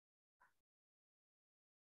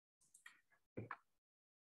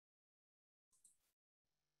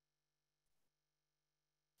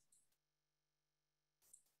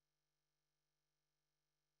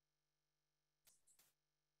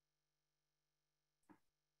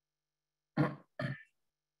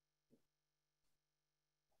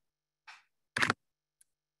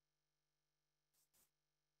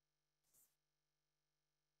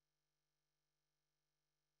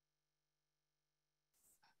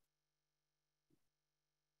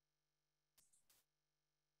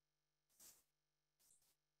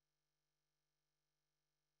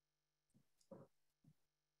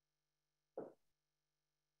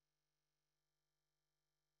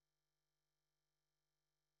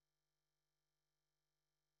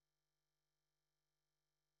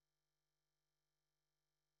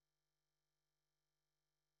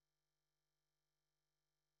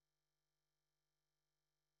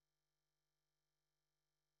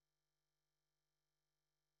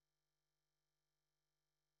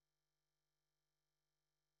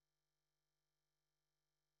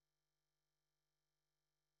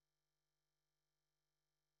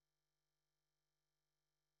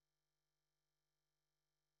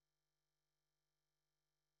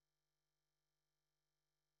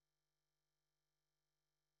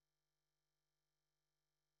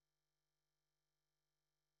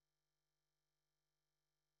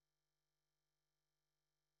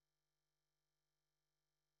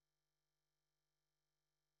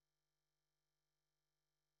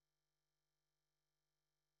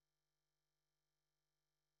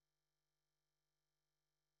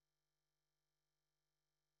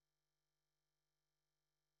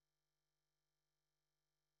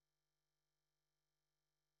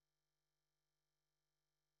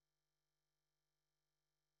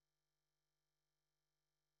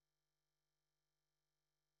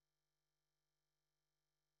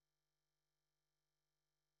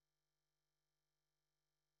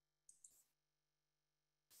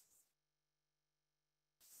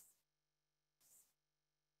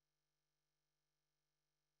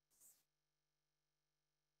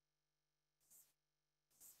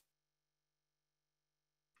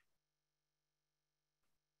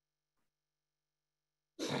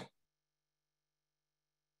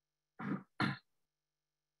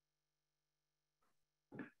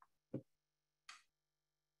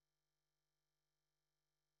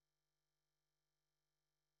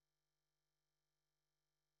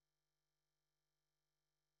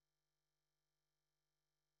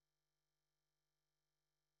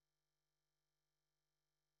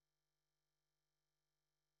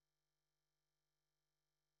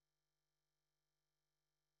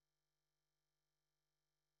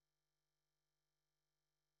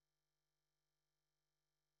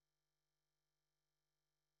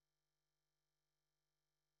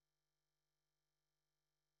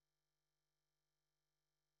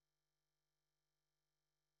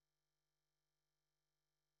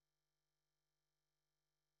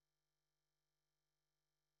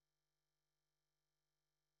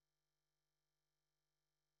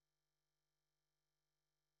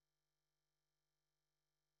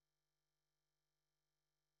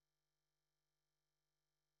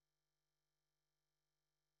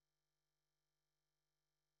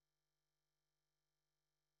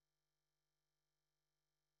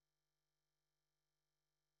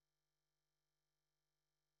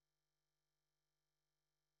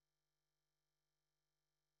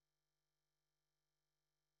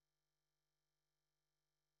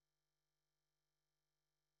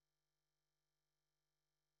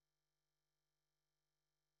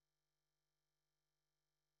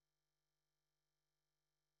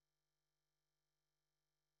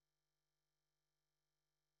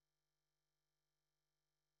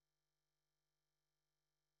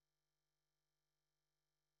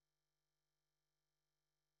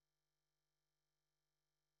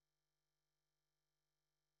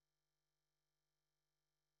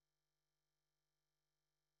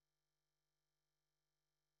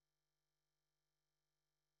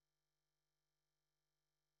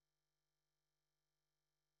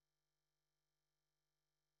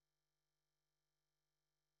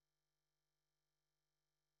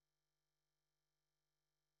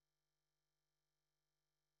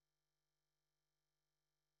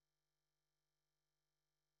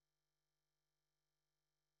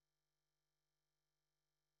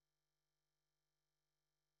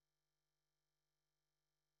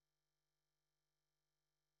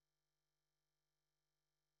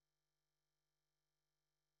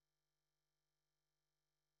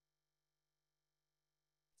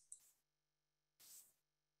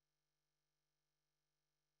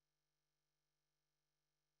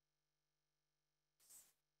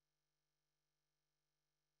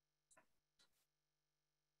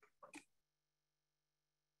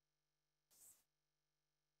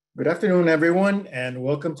Good afternoon, everyone, and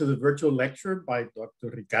welcome to the virtual lecture by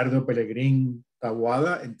Dr. Ricardo Pelegrín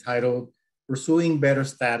Taboada entitled Pursuing Better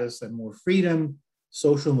Status and More Freedom,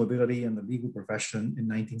 Social Mobility in the Legal Profession in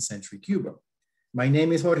 19th-Century Cuba. My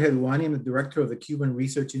name is Jorge Duani. I'm the director of the Cuban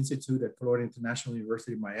Research Institute at Florida International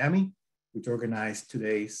University, Miami, which organized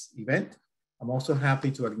today's event. I'm also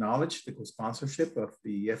happy to acknowledge the co-sponsorship of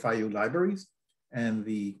the FIU Libraries and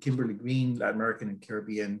the Kimberly Green Latin American and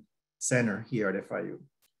Caribbean Center here at FIU.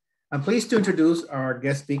 I'm pleased to introduce our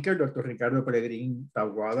guest speaker, Dr. Ricardo Pelegrín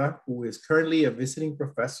Taboada, who is currently a visiting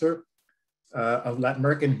professor of Latin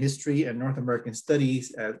American History and North American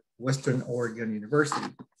Studies at Western Oregon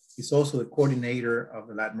University. He's also the coordinator of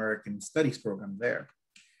the Latin American Studies program there.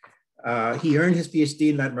 He earned his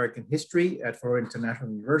PhD in Latin American History at Florida International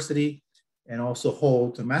University and also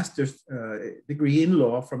holds a master's degree in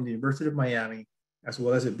law from the University of Miami, as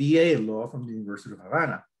well as a BA in law from the University of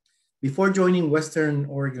Havana. Before joining Western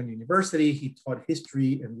Oregon University, he taught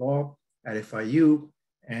history and law at FIU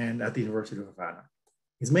and at the University of Havana.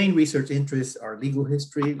 His main research interests are legal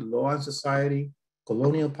history, law and society,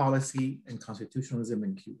 colonial policy, and constitutionalism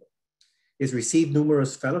in Cuba. He has received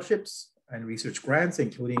numerous fellowships and research grants,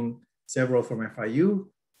 including several from FIU,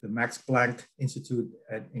 the Max Planck Institute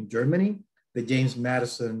in Germany, the James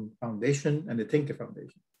Madison Foundation, and the Tinker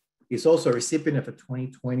Foundation. He's also a recipient of the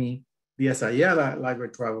 2020 Díaz Ayala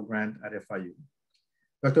Library Travel Grant at FIU.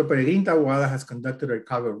 Dr. Pelegrín Taboada has conducted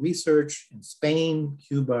Ricardo research in Spain,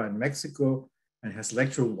 Cuba, and Mexico, and has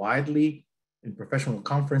lectured widely in professional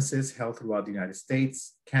conferences held throughout the United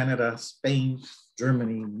States, Canada, Spain,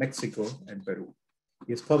 Germany, Mexico, and Peru.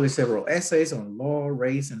 He has published several essays on law,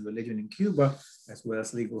 race, and religion in Cuba, as well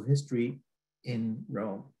as legal history in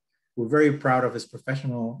Rome. We're very proud of his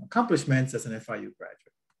professional accomplishments as an FIU graduate.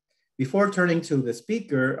 Before turning to the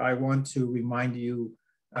speaker, I want to remind you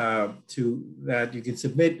that you can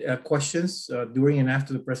submit questions during and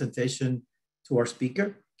after the presentation to our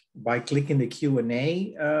speaker by clicking the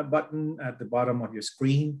Q&A button at the bottom of your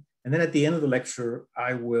screen And then at the end of the lecture,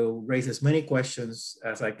 I will raise as many questions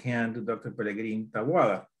as I can to Dr. Pelegrín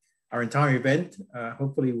Taboada. Our entire event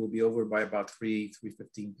hopefully will be over by about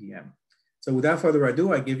 3:15 p.m. So without further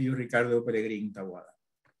ado, I give you Ricardo Pelegrín Taboada.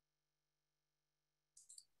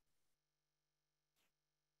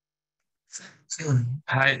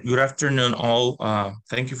 Hi, good afternoon all.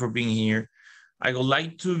 Thank you for being here. I would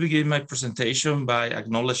like to begin my presentation by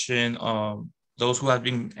acknowledging those who have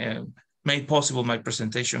been made possible my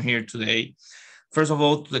presentation here today. First of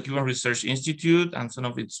all, to the Cuban Research Institute and some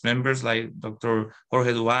of its members like Dr.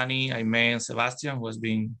 Jorge Duani, Aime, and Sebastian, who has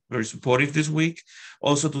been very supportive this week.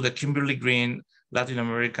 Also to the Kimberly Green Latin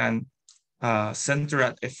American Center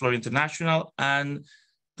at Florida International, and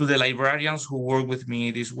to the librarians who work with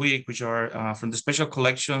me this week, which are from the Special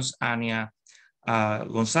Collections, Ania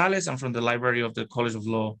Gonzalez, and from the Library of the College of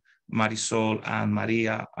Law, Marisol and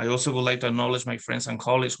Maria. I also would like to acknowledge my friends and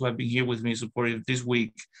colleagues who have been here with me supporting this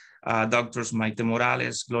week, Doctors Maite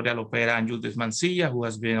Morales, Gloria Lopera, and Judith Mancilla, who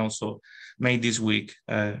has been also made this week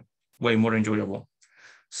way more enjoyable.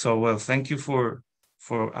 So, well, thank you for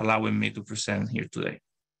allowing me to present here today.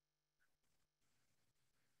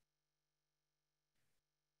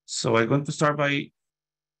 So I'm going to start by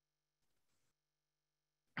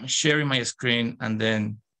sharing my screen and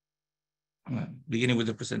then beginning with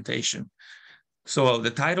the presentation. So the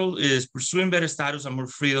title is Pursuing Better Status and More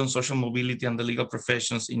Freedom, Social Mobility, and the Legal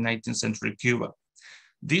Professions in 19th-Century Cuba.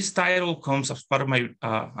 This title comes as part of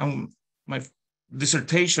my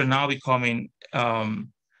dissertation, now becoming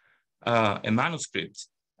a manuscript.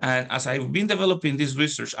 And as I've been developing this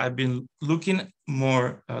research, I've been looking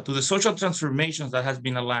more to the social transformations that has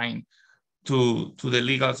been aligned to the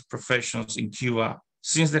legal professions in Cuba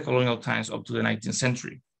since the colonial times up to the 19th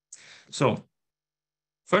century. So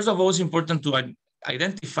first of all, it's important to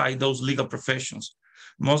identify those legal professions,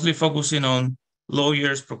 mostly focusing on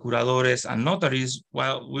lawyers, procuradores, and notaries,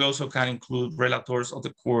 while we also can include relators of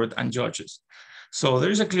the court and judges. So there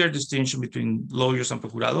is a clear distinction between lawyers and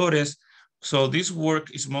procuradores. So this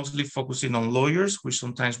work is mostly focusing on lawyers, which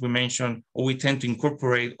sometimes we mention, or we tend to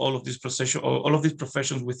incorporate all of these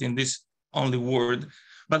professions within this only word.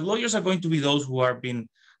 But lawyers are going to be those who are being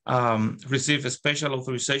receive a special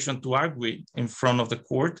authorization to argue in front of the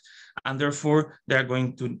court, and therefore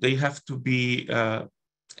they have to be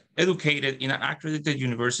educated in an accredited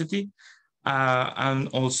university and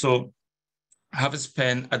also have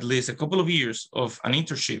spent at least a couple of years of an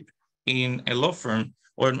internship in a law firm,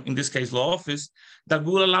 or in this case, law office, that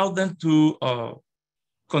will allow them to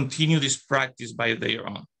continue this practice by their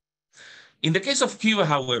own. In the case of Cuba,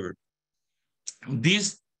 however,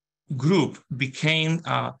 this group became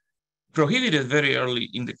prohibited very early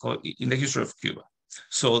in the history of Cuba.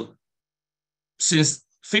 So since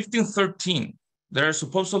 1513, there is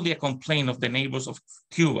supposedly a complaint of the neighbors of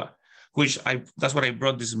Cuba, which that's what I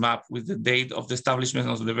brought this map with the date of the establishment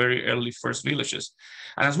of the very early first villages.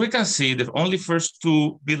 And as we can see, the only first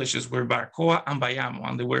two villages were Barcoa and Bayamo,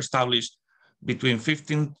 and they were established between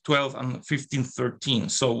 1512 and 1513.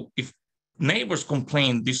 So if neighbors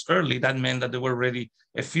complained this early, that meant that there were already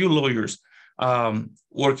a few lawyers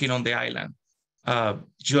working on the island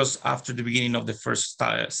just after the beginning of the first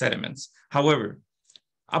settlements. However,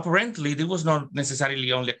 apparently, there was not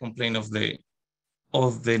necessarily only a complaint of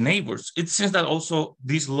the neighbors. It seems that also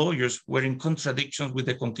these lawyers were in contradiction with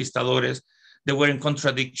the conquistadores. They were in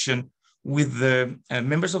contradiction with the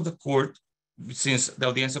members of the court, since the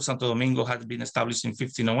Audiencia of Santo Domingo had been established in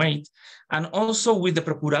 1508, and also with the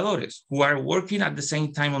procuradores, who are working at the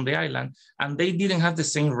same time on the island, and they didn't have the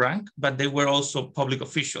same rank, but they were also public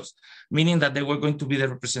officials, meaning that they were going to be the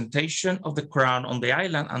representation of the crown on the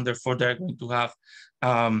island, and therefore they're going to have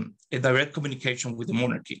a direct communication with the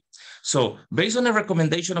monarchy. So based on the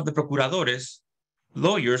recommendation of the procuradores,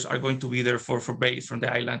 lawyers are going to be therefore based from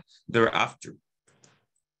the island thereafter.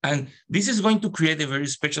 And this is going to create a very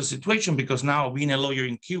special situation, because now being a lawyer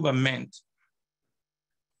in Cuba meant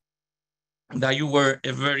that you were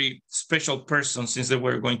a very special person, since there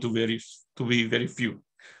were going to be very few,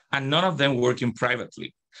 and none of them working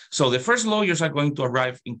privately. So the first lawyers are going to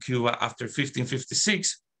arrive in Cuba after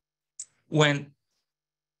 1556, when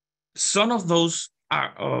some of those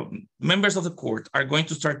members of the court are going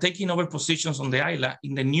to start taking over positions on the island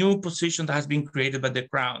in the new position that has been created by the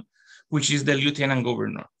crown, which is the lieutenant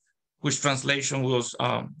governor, which translation was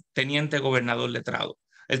Teniente Gobernador Letrado.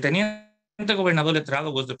 El Teniente Gobernador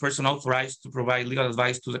Letrado was the person authorized to provide legal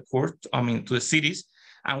advice to the court, to the cities.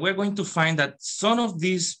 And we're going to find that some of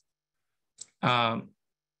these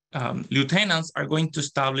lieutenants are going to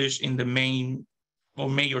establish in the main or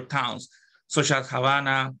major towns, such as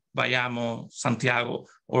Havana, Bayamo, Santiago,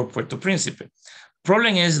 or Puerto Príncipe.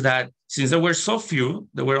 Problem is that since there were so few,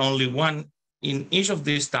 there were only one in each of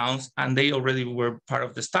these towns, and they already were part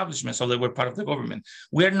of the establishment, so they were part of the government.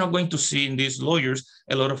 We are not going to see in these lawyers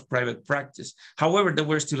a lot of private practice. However, they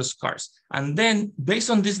were still scarce. And then,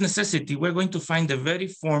 based on this necessity, we're going to find the very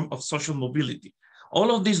form of social mobility.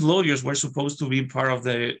 All of these lawyers were supposed to be part of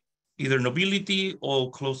the either nobility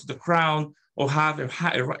or close to the crown or have a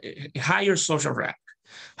higher social rank.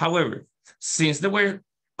 However, since there were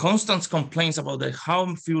constant complaints about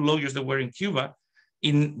how few lawyers there were in Cuba,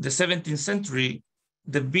 in the 17th century,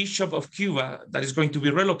 the Bishop of Cuba that is going to be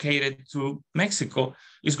relocated to Mexico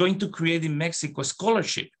is going to create in Mexico a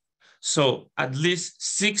scholarship. So at least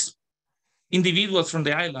 6 individuals from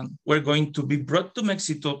the island were going to be brought to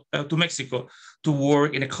Mexico to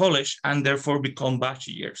work in a college and therefore become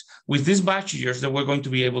bacheliers. With these bacheliers, they were going to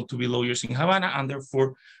be able to be lawyers in Havana and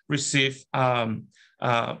therefore receive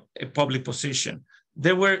a public position.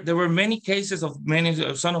 There were many cases of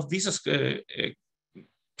some of these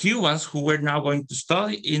Cubans who were now going to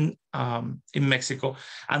study in Mexico,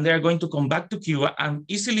 and they are going to come back to Cuba and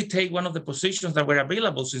easily take one of the positions that were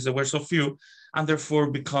available since there were so few, and therefore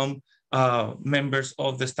become members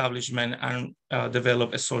of the establishment and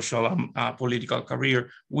develop a social political career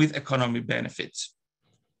with economic benefits.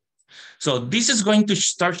 So this is going to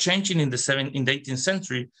start changing in the 18th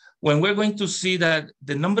century, when we're going to see that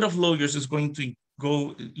the number of lawyers is going to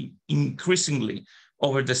go increasingly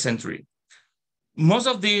over the century. Most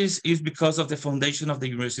of this is because of the foundation of the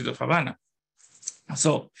University of Havana.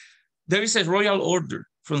 So there is a royal order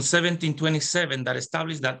from 1727 that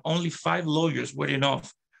established that only 5 lawyers were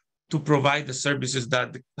enough to provide the services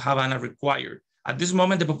that Havana required. At this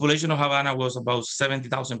moment, the population of Havana was about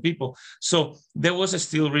 70,000 people. So there was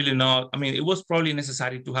still really not, I mean, it was probably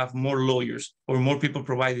necessary to have more lawyers or more people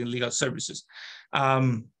providing legal services.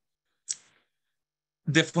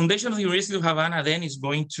 The foundation of the University of Havana then is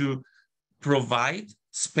going to provide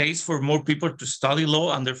space for more people to study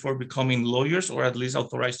law and therefore becoming lawyers, or at least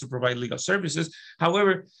authorized to provide legal services.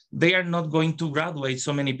 However, they are not going to graduate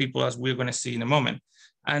so many people as we're going to see in a moment.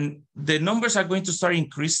 And the numbers are going to start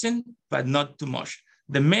increasing, but not too much.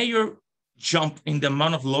 The major jump in the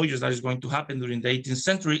amount of lawyers that is going to happen during the 18th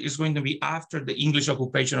century is going to be after the English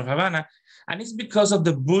occupation of Havana. And it's because of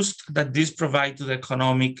the boost that this provides to the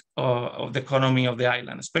economy of the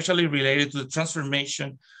island, especially related to the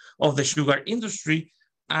transformation of the sugar industry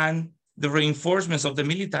and the reinforcements of the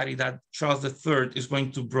military that Charles III is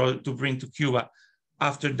going to bring to Cuba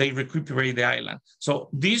after they recuperate the island. So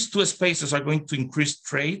these two spaces are going to increase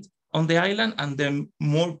trade on the island, and then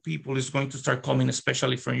more people is going to start coming,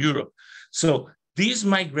 especially from Europe. So these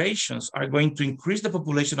migrations are going to increase the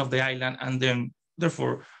population of the island, and then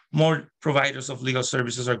therefore more providers of legal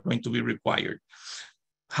services are going to be required.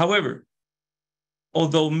 However,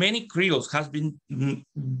 although many Creoles have been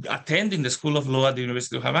attending the School of Law at the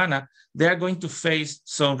University of Havana, they are going to face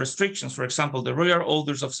some restrictions. For example, the royal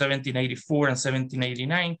orders of 1784 and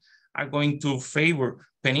 1789 are going to favor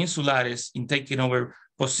peninsulares in taking over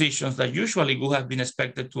positions that usually would have been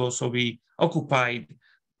expected to also be occupied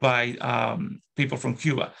by people from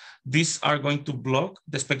Cuba. These are going to block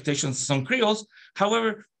the expectations of some Creoles.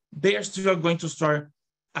 However, they are still going to start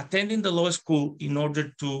attending the law school in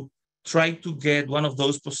order to try to get one of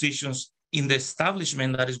those positions in the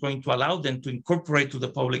establishment that is going to allow them to incorporate to the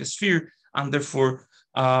public sphere and therefore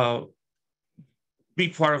be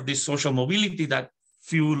part of this social mobility that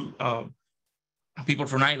few people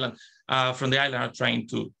from the island are trying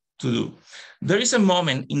to do. There is a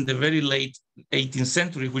moment in the very late 18th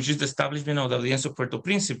century, which is the establishment of the Audiencia of Puerto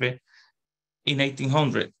Príncipe in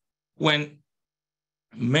 1800, when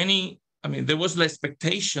there was the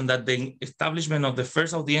expectation that the establishment of the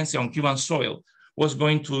first audiencia on Cuban soil was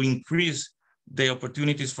going to increase the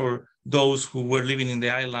opportunities for those who were living in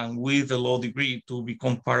the island with a law degree to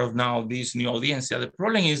become part of now this new audiencia. The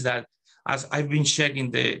problem is that, as I've been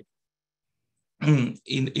checking in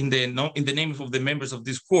the names of the members of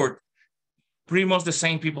this court, pretty much the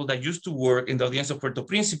same people that used to work in the Audiencia of Puerto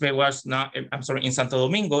Príncipe in Santo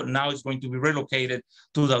Domingo, now is going to be relocated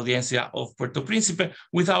to the Audiencia of Puerto Príncipe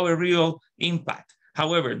without a real impact.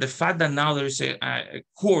 However, the fact that now there is a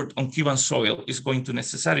court on Cuban soil is going to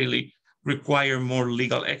necessarily require more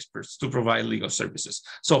legal experts to provide legal services.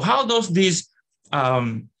 So how does these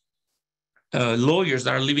lawyers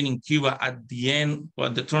that are living in Cuba at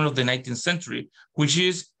the turn of the 19th century, which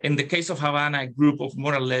is, in the case of Havana, a group of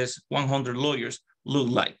more or less 100 lawyers, look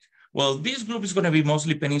like? Well, this group is going to be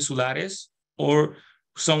mostly peninsulares or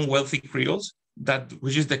some wealthy Creoles,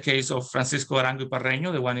 which is the case of Francisco Arango y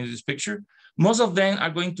Parreño, the one in this picture. Most of them are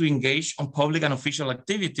going to engage on public and official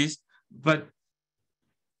activities, but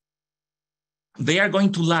they are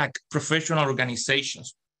going to lack professional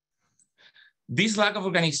organizations. This lack of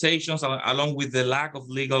organizations, along with the lack of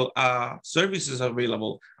legal services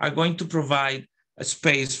available, are going to provide a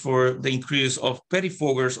space for the increase of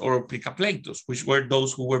pettifoggers or plicapleitos, which were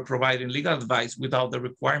those who were providing legal advice without the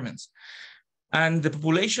requirements. And the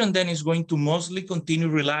population then is going to mostly continue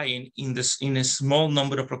relying in a small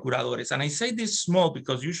number of procuradores. And I say this small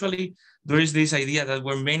because usually there is this idea that there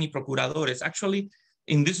were many procuradores. Actually,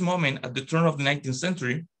 in this moment, at the turn of the 19th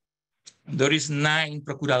century, there is 9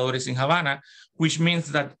 procuradores in Havana, which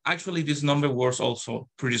means that actually this number was also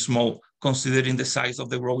pretty small considering the size of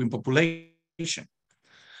the growing population.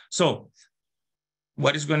 So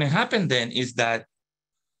what is going to happen then is that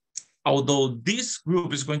although this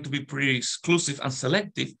group is going to be pretty exclusive and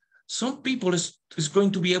selective, some people is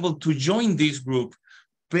going to be able to join this group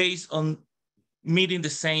based on meeting the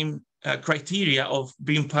same criteria of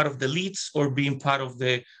being part of the elites or being part of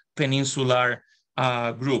the peninsular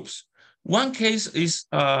groups. One case is,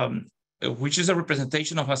 which is a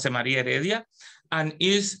representation of Jose Maria Heredia, and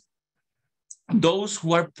is those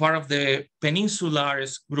who are part of the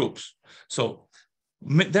peninsulares groups. So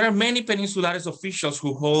there are many peninsulares officials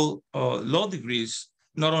who hold law degrees,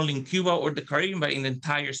 not only in Cuba or the Caribbean, but in the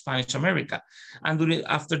entire Spanish America. And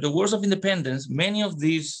after the Wars of Independence, many of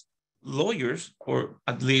these lawyers, or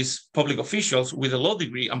at least public officials with a law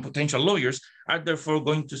degree and potential lawyers, are therefore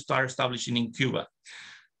going to start establishing in Cuba.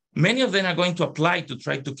 Many of them are going to apply to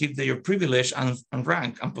try to keep their privilege and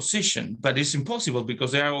rank and position, but it's impossible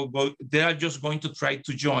because they are just going to try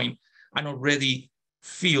to join an already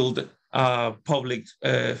filled public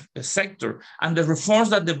sector. And the reforms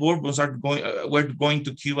that the Bourbons were going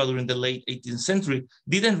to Cuba during the late 18th century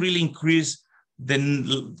didn't really increase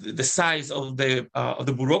the size of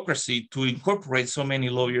the bureaucracy to incorporate so many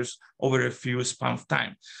lawyers over a few span of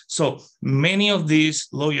time. So many of these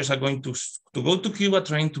lawyers are going to go to Cuba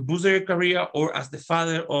trying to boost their career, or as the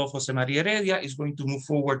father of Jose Maria Heredia is going to move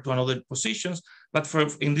forward to another positions. But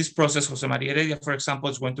in this process, Jose Maria Heredia, for example,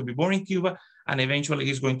 is going to be born in Cuba, and eventually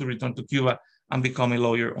he's going to return to Cuba and become a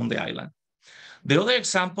lawyer on the island. The other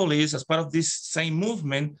example is, as part of this same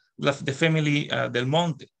movement, the family Del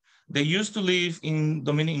Monte. They used to live in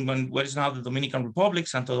what is now the Dominican Republic,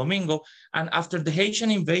 Santo Domingo, and after the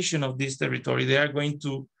Haitian invasion of this territory, they are going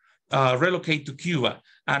to relocate to Cuba.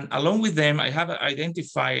 And along with them, I have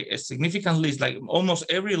identified a significant list, like almost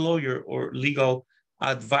every lawyer or legal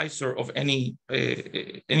advisor of any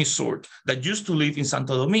sort that used to live in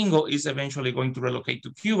Santo Domingo is eventually going to relocate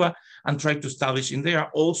to Cuba and try to establish in there,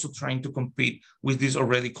 also trying to compete with this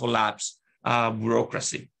already collapsed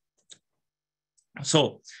bureaucracy.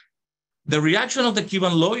 So the reaction of the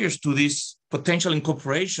Cuban lawyers to these potential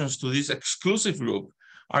incorporations to this exclusive group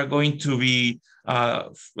are going to be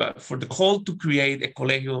for the call to create a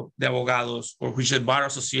Colegio de Abogados, or which is a bar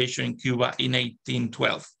association in Cuba in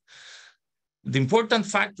 1812. The important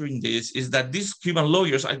factor in this is that these Cuban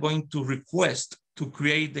lawyers are going to request to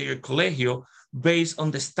create their colegio based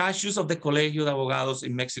on the statutes of the Colegio de Abogados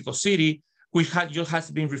in Mexico City, which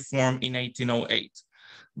has been reformed in 1808.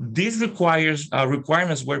 These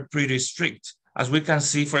requirements were pretty strict. As we can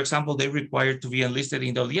see, for example, they required to be enlisted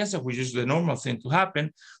in the audiencia, which is the normal thing to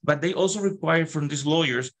happen, but they also required from these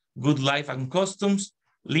lawyers good life and customs,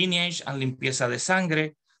 lineage and limpieza de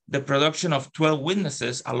sangre, the production of 12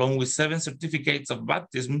 witnesses, along with 7 certificates of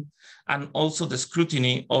baptism, and also the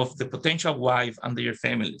scrutiny of the potential wife and their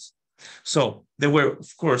families. So they were,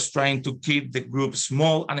 of course, trying to keep the group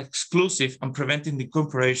small and exclusive and preventing the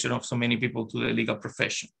incorporation of so many people to the legal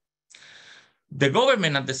profession. The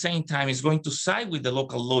government at the same time is going to side with the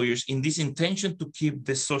local lawyers in this intention to keep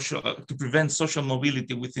to prevent social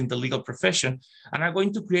mobility within the legal profession, and are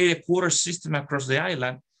going to create a quota system across the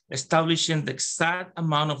island, establishing the exact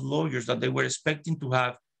amount of lawyers that they were expecting to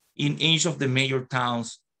have in each of the major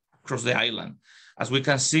towns across the island. As we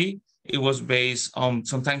can see, it was based on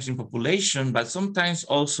sometimes in population, but sometimes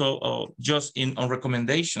also just on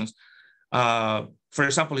recommendations. For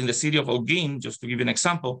example, in the city of Holguin, just to give you an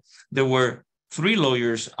example, there were 3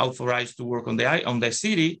 lawyers authorized to work on the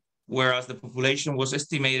city, whereas the population was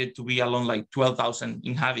estimated to be along like 12,000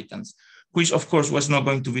 inhabitants, which of course was not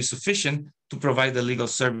going to be sufficient to provide the legal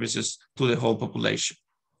services to the whole population.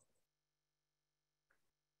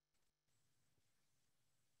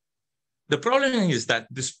 The problem is that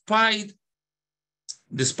despite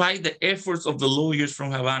the efforts of the lawyers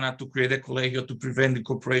from Havana to create a colegio to prevent the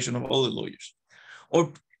incorporation of all the lawyers,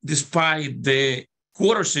 or despite the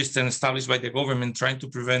quota system established by the government trying to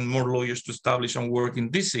prevent more lawyers to establish and work in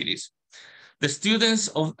these cities, the students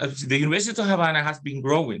of the University of Havana has been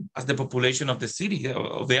growing as the population of the city,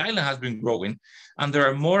 of the island has been growing, and there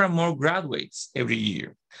are more and more graduates every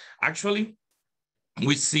year. Actually,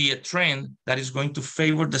 we see a trend that is going to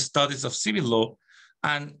favor the studies of civil law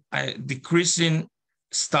and decreasing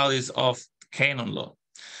studies of canon law.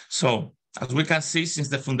 So, as we can see, since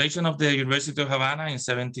the foundation of the University of Havana in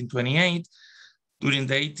 1728, during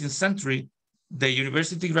the 18th century, the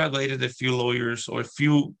university graduated a few lawyers, or a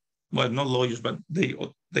few, well, not lawyers, but they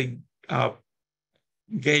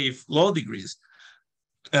gave law degrees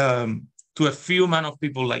to a few amount of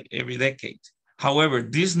people like every decade. However,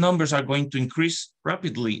 these numbers are going to increase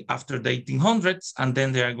rapidly after the 1800s, and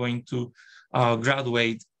then they are going to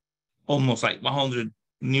graduate almost like 100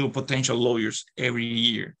 new potential lawyers every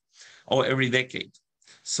year or every decade.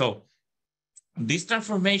 So this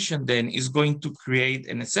transformation then is going to create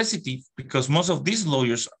a necessity, because most of these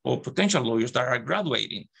lawyers or potential lawyers that are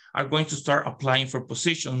graduating are going to start applying for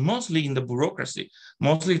positions, mostly in the bureaucracy,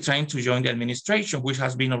 mostly trying to join the administration, which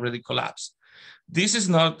has been already collapsed. This is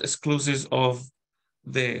not exclusive of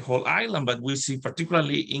the whole island, but we see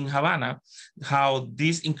particularly in Havana how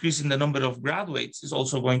this increase in the number of graduates is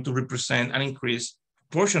also going to represent an increase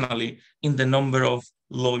proportionally in the number of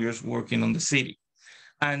lawyers working on the city.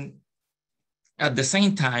 And at the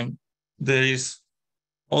same time, there is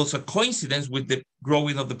also a coincidence with the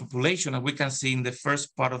growing of the population, as we can see in the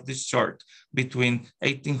first part of this chart between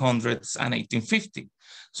 1800s and 1850.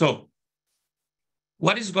 So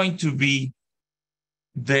what is going to be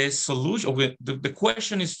the solution? The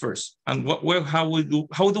question is first, and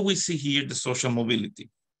how do we see here the social mobility?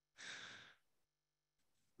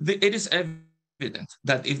 It is evident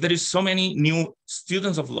that if there is so many new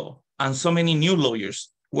students of law and so many new lawyers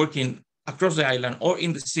working across the island or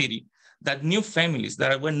in the city, that new families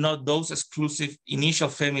that were not those exclusive initial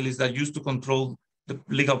families that used to control the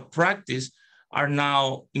legal practice are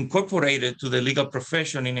now incorporated to the legal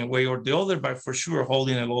profession in a way or the other, but for sure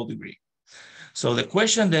holding a law degree. So the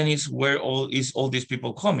question then is, where all these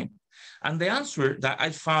people coming? And the answer that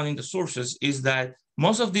I found in the sources is that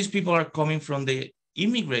most of these people are coming from the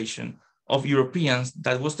immigration of Europeans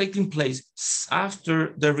that was taking place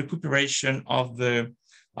after the recuperation of the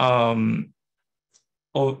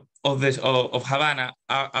of Havana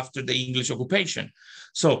after the English occupation.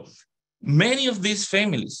 So many of these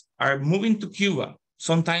families are moving to Cuba,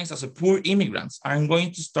 sometimes as a poor immigrants, are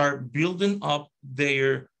going to start building up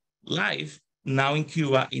their life now in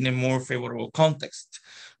Cuba in a more favorable context.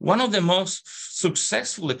 One of the most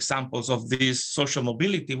successful examples of this social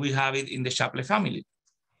mobility, we have it in the Chaplin family.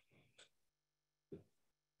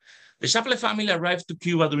 The Chaplin family arrived to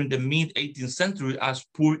Cuba during the mid-18th century as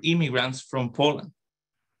poor immigrants from Poland.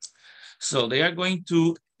 So they are going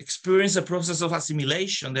to experience a process of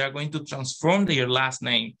assimilation. They are going to transform their last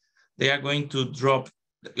name. They are going to drop,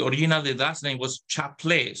 originally the last name was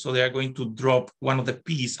Chaplin, so they are going to drop one of the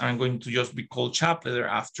P's and going to just be called Chaplin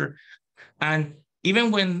thereafter. And even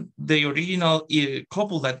when the original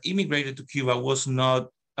couple that immigrated to Cuba was not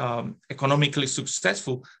economically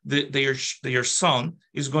successful, their son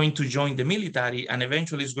is going to join the military and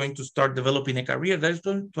eventually is going to start developing a career that is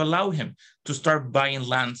going to allow him to start buying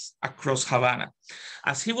lands across Havana.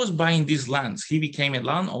 As he was buying these lands, he became a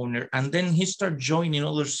landowner, and then he started joining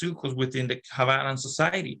other circles within the Havanan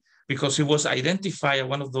society because he was identified as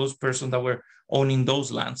one of those persons that were owning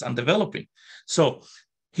those lands and developing. So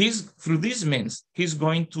through these means, he's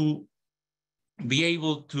going to be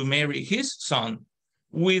able to marry his son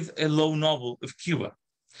with a low noble of Cuba.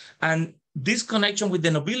 And this connection with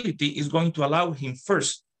the nobility is going to allow him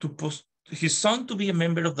first to post his son to be a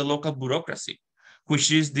member of the local bureaucracy,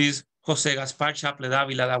 which is this Jose Gaspar Chaplin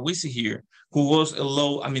Davila that we see here, who was a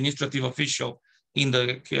low administrative official in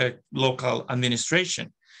the local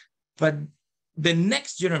administration. But the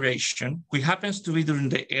next generation, which happens to be during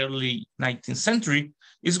the early 19th century,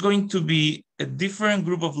 is going to be a different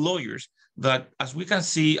group of lawyers that, as we can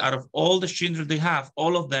see, out of all the children they have,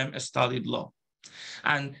 all of them studied law.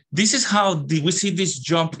 And this is how we see this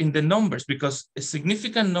jump in the numbers, because a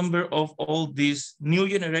significant number of all these new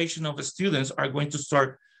generation of students are going to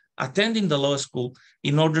start attending the law school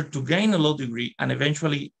in order to gain a law degree and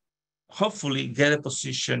eventually, hopefully, get a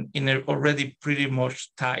position in an already pretty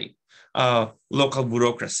much tight local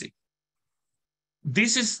bureaucracy.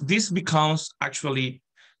 This becomes actually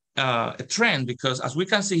a trend, because as we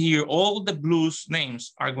can see here, all the blues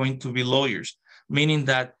names are going to be lawyers, meaning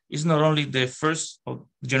that it's not only the first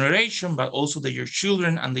generation, but also your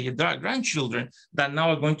children and their grandchildren that now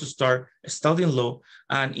are going to start studying law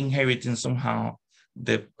and inheriting somehow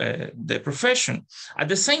the profession. At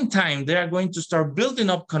the same time, they are going to start building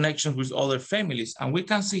up connections with other families. And we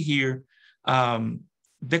can see here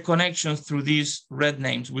the connections through these red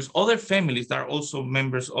names with other families that are also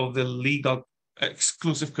members of the legal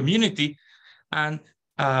exclusive community, and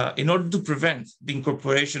in order to prevent the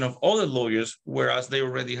incorporation of other lawyers, whereas they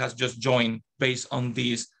already has just joined based on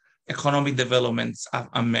these economic developments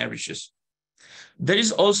and marriages. There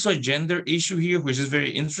is also a gender issue here, which is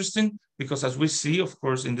very interesting, because as we see, of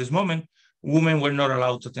course, in this moment, women were not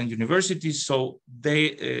allowed to attend universities, so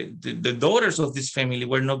the daughters of this family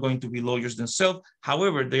were not going to be lawyers themselves.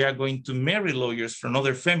 However, they are going to marry lawyers from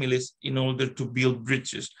other families in order to build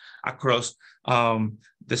bridges across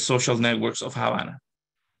the social networks of Havana.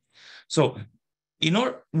 So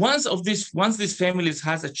once these families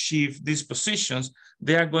has achieved these positions,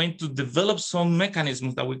 they are going to develop some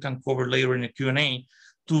mechanisms that we can cover later in the Q&A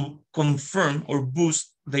to confirm or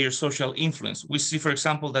boost their social influence. We see, for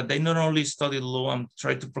example, that they not only study law and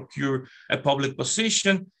try to procure a public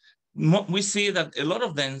position, we see that a lot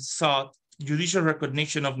of them sought judicial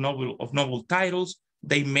recognition of noble titles.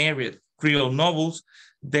 They married Creole nobles.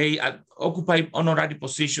 They occupy honorary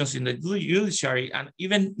positions in the judiciary and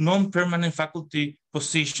even non-permanent faculty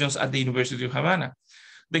positions at the University of Havana.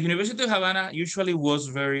 The University of Havana usually was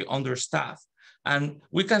very understaffed. And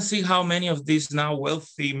we can see how many of these now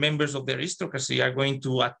wealthy members of the aristocracy are going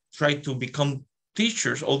to try to become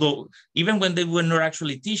teachers, although even when they were not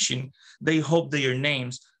actually teaching, they hope their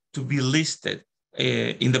names to be listed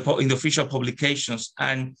in the official publications.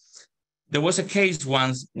 And there was a case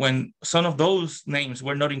once when some of those names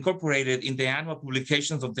were not incorporated in the annual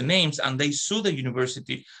publications of the names, and they sued the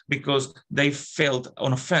university because they felt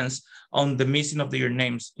an offense on the missing of their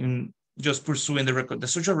names in just pursuing the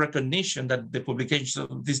social recognition that the publications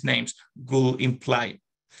of these names will imply.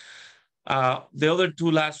 The other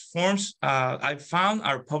two last forms I found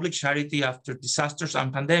are public charity after disasters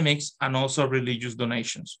and pandemics, and also religious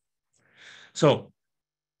donations. So,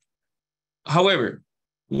 however,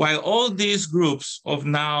 while all these groups of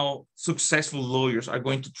now successful lawyers are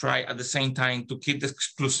going to try at the same time to keep the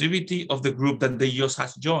exclusivity of the group that they just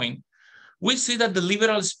has joined, we see that the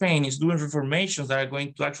liberal Spain is doing reformations that are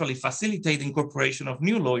going to actually facilitate the incorporation of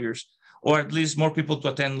new lawyers, or at least more people to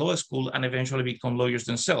attend law school and eventually become lawyers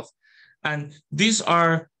themselves. And these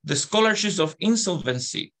are the scholarships of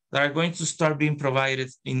insolvency that are going to start being provided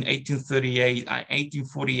in 1838 and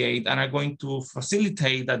 1848, and are going to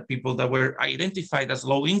facilitate that people that were identified as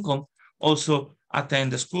low income also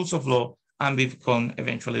attend the schools of law and become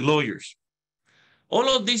eventually lawyers. All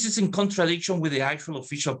of this is in contradiction with the actual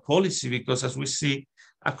official policy, because as we see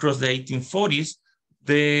across the 1840s,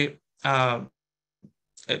 the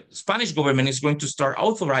Spanish government is going to start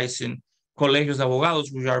authorizing colegios de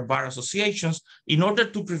abogados, which are bar associations, in order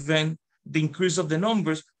to prevent the increase of the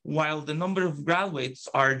numbers, while the number of graduates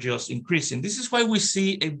are just increasing. This is why we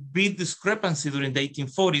see a big discrepancy during the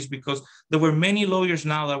 1840s, because there were many lawyers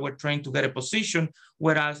now that were trying to get a position,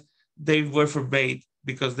 whereas they were forbade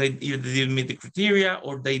because they either didn't meet the criteria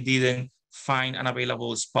or they didn't find an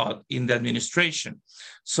available spot in the administration.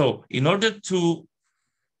 So in order to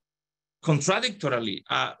contradictorily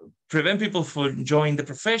prevent people from joining the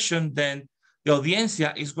profession, then the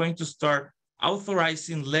Audiencia is going to start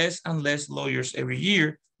authorizing less and less lawyers every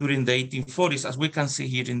year during the 1840s, as we can see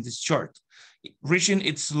here in this chart, reaching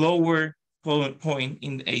its lower point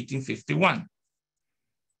in 1851.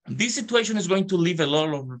 This situation is going to leave a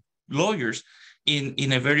lot of lawyers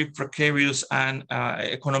in a very precarious and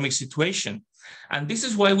economic situation. And this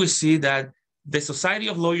is why we see that the Society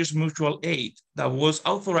of Lawyers Mutual Aid that was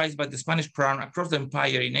authorized by the Spanish Crown across the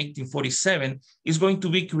empire in 1847 is going to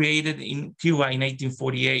be created in Cuba in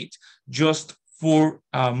 1848, just 4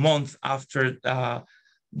 months after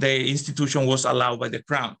the institution was allowed by the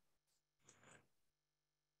Crown.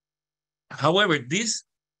 However, this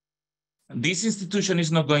institution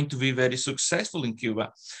is not going to be very successful in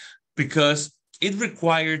Cuba, because it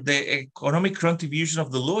required the economic contribution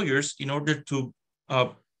of the lawyers in order to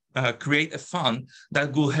create a fund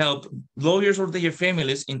that will help lawyers or their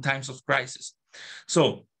families in times of crisis.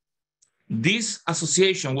 So this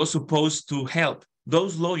association was supposed to help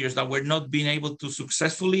those lawyers that were not being able to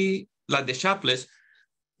successfully, like the Chaplets,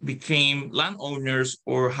 became landowners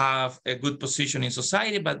or have a good position in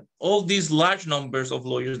society, but all these large numbers of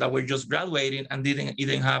lawyers that were just graduating and didn't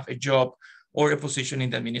even have a job or a position in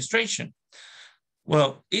the administration.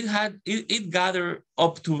 Well, it gathered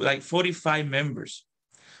up to like 45 members,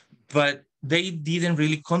 but they didn't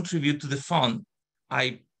really contribute to the fund.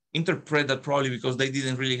 I interpret that probably because they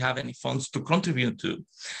didn't really have any funds to contribute to.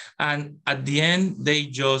 And at the end, they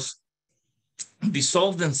just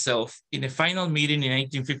dissolved themselves in a final meeting in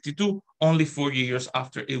 1852, only 4 years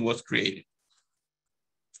after it was created.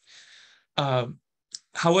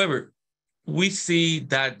 However, we see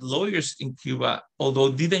that lawyers in Cuba,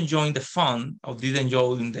 although didn't join the fund or didn't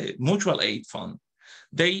join the mutual aid fund,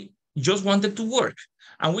 they just wanted to work.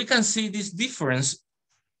 And we can see this difference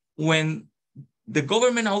when the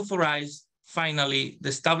government authorized finally the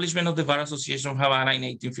establishment of the Bar Association of Havana in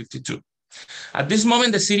 1852. At this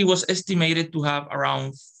moment, the city was estimated to have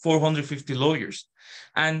around 450 lawyers.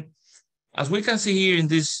 And as we can see here in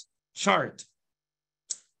this chart,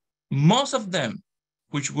 most of them,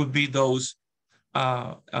 which would be those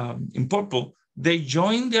in purple, they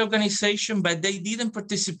joined the organization, but they didn't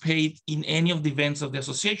participate in any of the events of the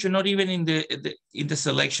association, not even in the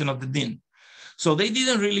selection of the dean. So they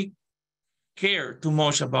didn't really care too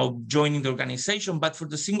much about joining the organization, but for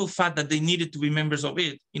the single fact that they needed to be members of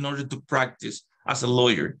it in order to practice as a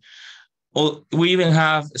lawyer. We even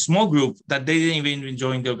have a small group that they didn't even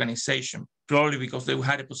join the organization, probably because they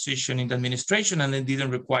had a position in the administration and they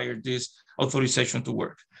didn't require this authorization to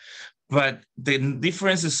work. But the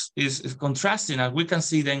difference is contrasting, and we can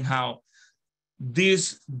see then how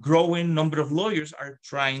this growing number of lawyers are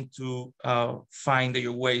trying to find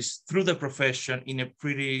their ways through the profession in a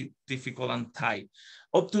pretty difficult and tight.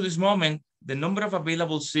 Up to this moment, the number of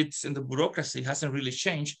available seats in the bureaucracy hasn't really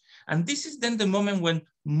changed. And this is then the moment when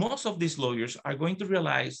most of these lawyers are going to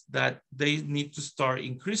realize that they need to start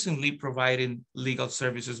increasingly providing legal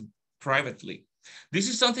services privately. This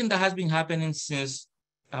is something that has been happening since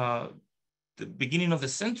the beginning of the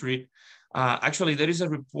century. Actually, there is a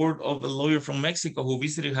report of a lawyer from Mexico who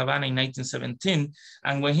visited Havana in 1917.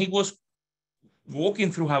 And when he was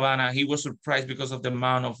walking through Havana, he was surprised because of the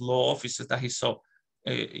amount of law offices that he saw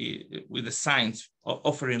with the signs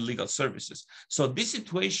offering legal services. So this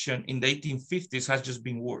situation in the 1850s has just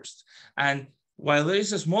been worse. And while there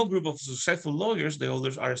is a small group of successful lawyers, the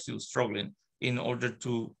others are still struggling in order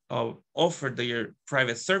to offer their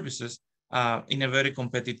private services in a very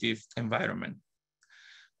competitive environment.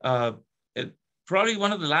 Probably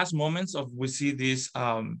one of the last moments of we see this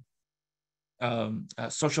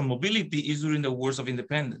social mobility is during the Wars of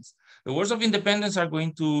Independence. The Wars of Independence are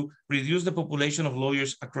going to reduce the population of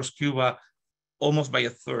lawyers across Cuba almost by a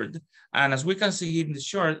third. And as we can see in the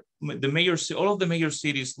chart, all of the major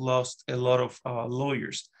cities lost a lot of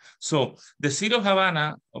lawyers. So the city of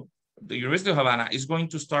Havana, the University of Havana, is going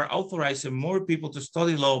to start authorizing more people to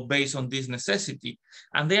study law based on this necessity.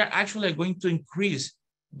 And they are actually going to increase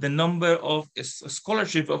the number of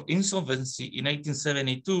scholarship of insolvency in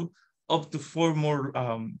 1872 up to 4 more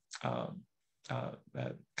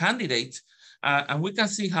candidates. And we can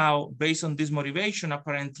see how, based on this motivation,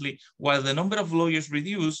 apparently, while the number of lawyers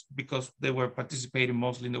reduced because they were participating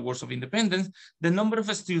mostly in the Wars of Independence, the number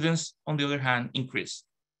of students, on the other hand, increased.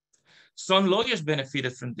 Some lawyers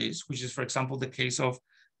benefited from this, which is, for example, the case of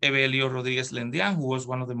Evelio Rodriguez Lendian, who was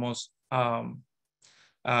one of the most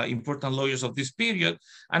important lawyers of this period.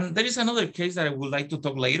 And there is another case that I would like to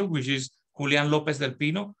talk later, which is Julian Lopez del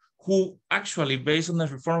Pino, who actually, based on the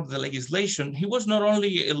reform of the legislation, he was not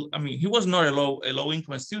only, he was not a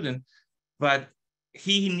low-income student, but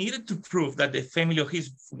he needed to prove that the family of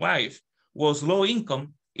his wife was low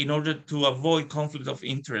income in order to avoid conflict of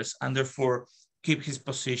interest and therefore keep his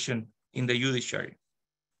position in the judiciary.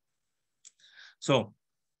 So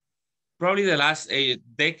probably the last 8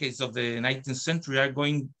 decades of the 19th century are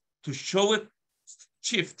going to show a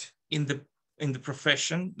shift in the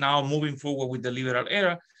profession. Now moving forward with the liberal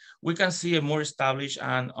era, we can see a more established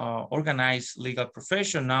and organized legal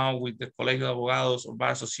profession now with the Colegio de Abogados or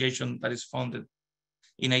Bar Association that is founded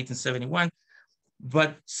in 1871.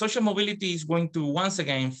 But social mobility is going to once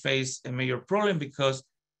again face a major problem because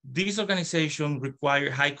these organizations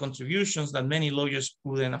require high contributions that many lawyers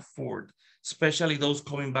couldn't afford, especially those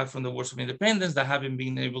coming back from the Wars of Independence that haven't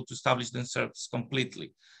been able to establish themselves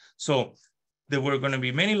completely. So there were going to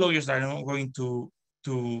be many lawyers that are not going to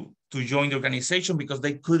join the organization because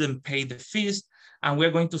they couldn't pay the fees. And we're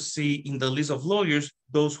going to see in the list of lawyers,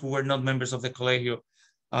 those who were not members of the Colegio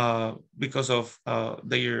because of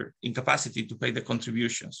their incapacity to pay the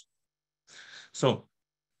contributions. So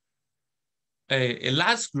a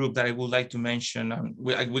last group that I would like to mention,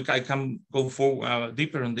 I can go forward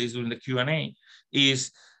deeper on this during the Q&A,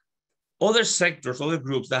 is other sectors, other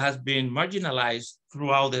groups that has been marginalized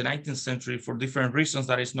throughout the 19th century for different reasons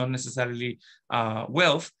that is not necessarily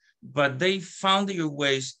wealth, but they found their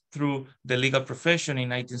ways through the legal profession in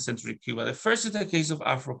 19th century Cuba. The first is the case of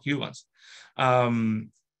Afro-Cubans.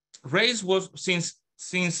 Race was,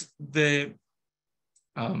 since the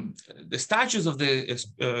statutes of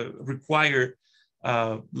the require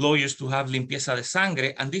lawyers to have limpieza de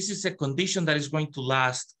sangre, and this is a condition that is going to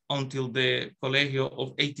last until the Colegio of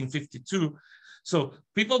 1852. So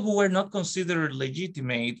people who were not considered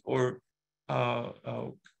legitimate or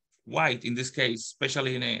white in this case,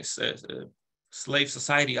 especially in a slave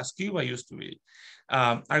society as Cuba used to be,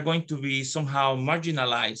 are going to be somehow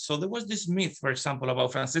marginalized. So there was this myth, for example,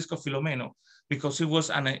 about Francisco Filomeno, because he was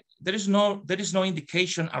there is no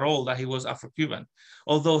indication at all that he was Afro-Cuban,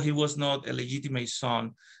 although he was not a legitimate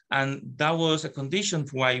son. And that was a condition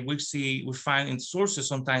why we find in sources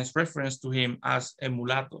sometimes reference to him as a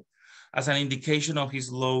mulatto, as an indication of his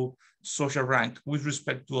low social rank with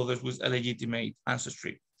respect to others with a legitimate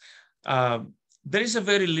ancestry. There is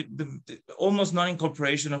a almost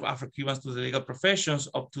non-incorporation of Afro-Cubans to the legal professions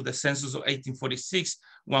up to the census of 1846,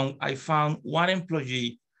 when I found one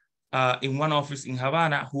employee in one office in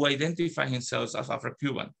Havana who identified himself as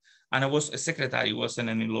Afro-Cuban. And I was a secretary, wasn't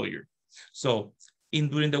any lawyer. So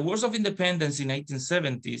during the Wars of Independence in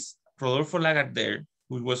 1870s, Rodolfo Lagardère,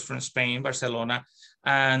 who was from Spain, Barcelona,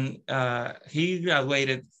 and he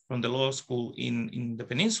graduated from the law school in the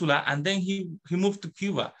peninsula, and then he moved to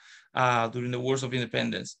Cuba during the Wars of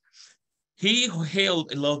Independence. He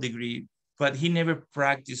held a law degree, but he never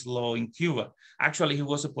practiced law in Cuba. Actually, he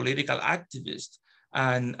was a political activist.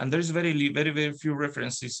 And there's very, very, very few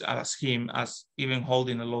references as him as even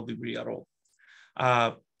holding a law degree at all.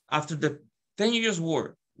 After the 10 Years'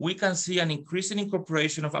 War, we can see an increasing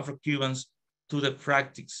incorporation of Afro-Cubans to the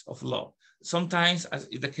practice of law. Sometimes, as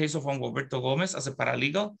in the case of Juan Gualberto Gomez, as a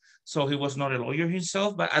paralegal, so he was not a lawyer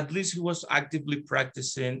himself, but at least he was actively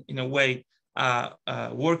practicing in a way,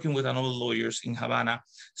 working with another lawyers in Havana,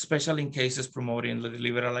 especially in cases promoting the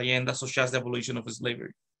liberal agenda, such as the abolition of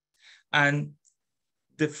slavery. And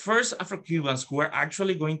the first Afro-Cubans who are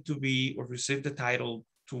actually going to be or receive the title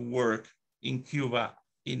to work in Cuba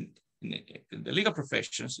in the legal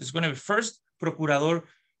professions is going to be first Procurador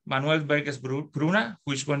Manuel Verges Bruna,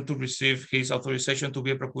 who is going to receive his authorization to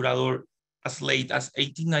be a procurador as late as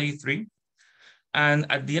 1893. And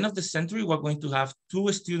at the end of the century, we're going to have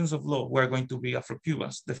two students of law who are going to be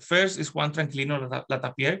Afro-Cubans. The first is Juan Tranquilino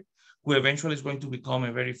Latapierre, who eventually is going to become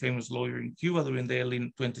a very famous lawyer in Cuba during the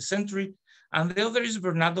early 20th century. And the other is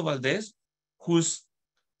Bernardo Valdez, whose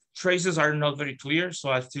traces are not very clear. So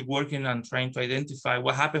I'm still working on trying to identify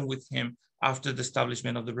what happened with him after the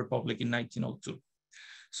establishment of the Republic in 1902.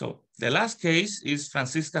 So the last case is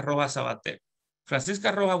Francisca Rojas Sabater.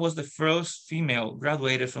 Francisca Rojas was the first female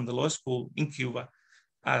graduated from the law school in Cuba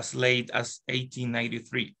as late as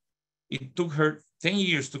 1893. It took her 10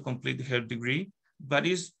 years to complete her degree, but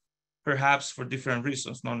is perhaps for different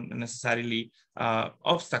reasons, not necessarily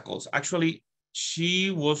obstacles. Actually,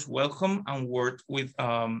 she was welcome and worked with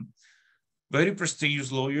very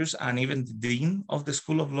prestigious lawyers and even the dean of the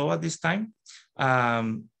School of Law at this time.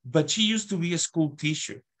 But she used to be a school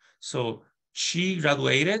teacher. So she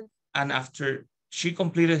graduated, and after she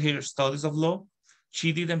completed her studies of law,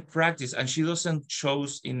 she didn't practice, and she doesn't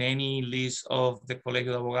shows in any list of the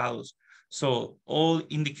Colegio de Abogados. So all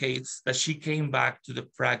indicates that she came back to the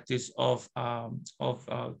practice of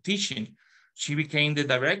teaching. She became the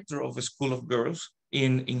director of a school of girls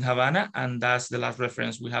in Havana, and that's the last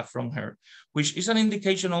reference we have from her, which is an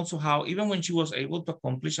indication also how even when she was able to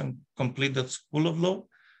accomplish and complete the School of Law,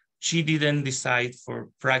 she didn't decide for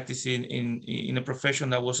practicing in a profession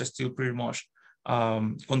that was still pretty much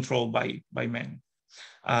controlled by men.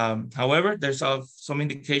 However, there's some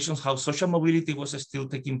indications how social mobility was still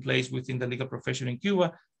taking place within the legal profession in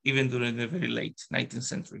Cuba, even during the very late 19th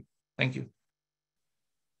century. Thank you.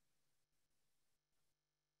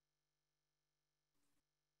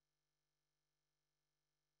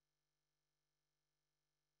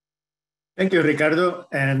 Thank you, Ricardo.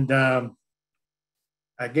 And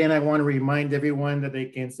again, I want to remind everyone that they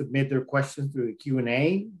can submit their questions through the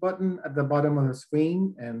Q&A button at the bottom of the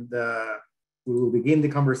screen. And we will begin the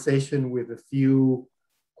conversation with a few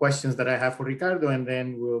questions that I have for Ricardo, and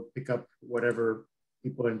then we'll pick up whatever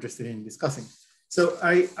people are interested in discussing. So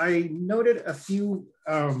I noted a few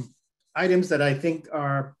items that I think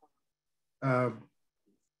are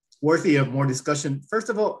worthy of more discussion. First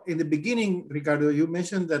of all, in the beginning, Ricardo, you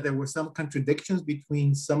mentioned that there were some contradictions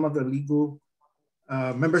between some of the legal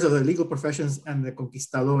members of the legal professions and the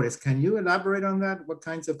conquistadores. Can you elaborate on that? What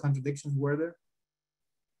kinds of contradictions were there?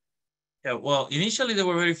 Yeah, well, initially there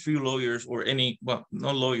were very few lawyers or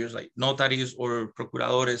no lawyers, like notaries or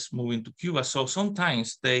procuradores moving to Cuba. So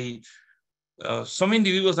sometimes some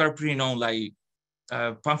individuals that are pretty known, like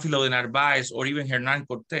Pánfilo de Narváez or even Hernán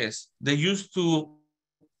Cortés, they used to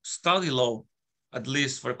study law at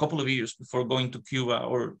least for a couple of years before going to Cuba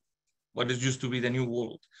or what is used to be the New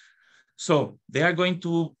World. So they are going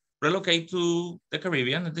to relocate to the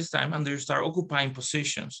Caribbean at this time, and they start occupying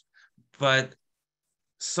positions. But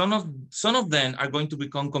some of them are going to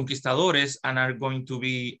become conquistadores and are going to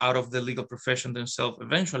be out of the legal profession themselves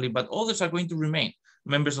eventually, but others are going to remain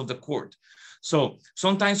members of the court. So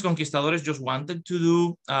sometimes conquistadores just wanted to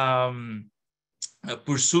do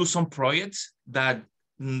pursue some projects that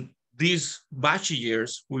these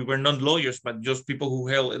bachillers, who were not lawyers, but just people who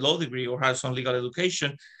held a law degree or had some legal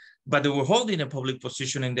education, but they were holding a public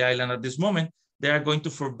position in the island at this moment, they are going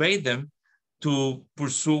to forbid them to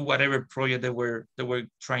pursue whatever project they were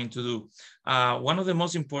trying to do. One of the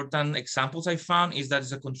most important examples I found is that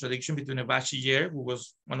there's a contradiction between a bachiller, who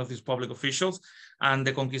was one of these public officials, and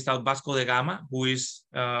the conquistador Vasco da Gama, who is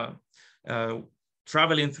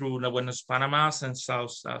traveling through Buenos Panamas and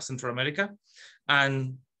South Central America.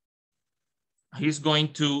 And he's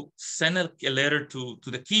going to send a letter to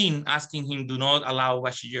the king asking him do not allow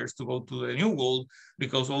bachillers to go to the New World,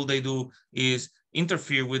 because all they do is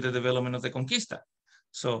interfere with the development of the conquista.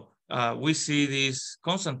 So we see this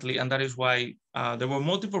constantly, and that is why there were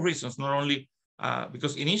multiple reasons, not only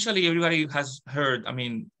because initially everybody has heard, I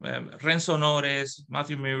mean, Renzo Honores,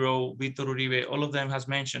 Matthew Miro, Víctor Uribe, all of them has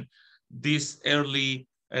mentioned this early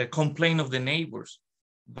complaint of the neighbors.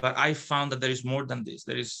 But I found that there is more than this.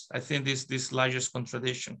 There is, I think, this largest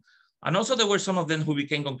contradiction. And also there were some of them who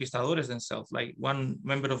became conquistadores themselves, like one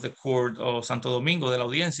member of the court of Santo Domingo de la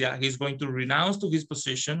Audiencia. He's going to renounce to his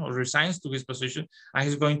position or resigns to his position, and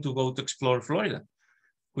he's going to go to explore Florida,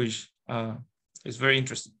 which is very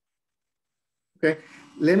interesting. Okay,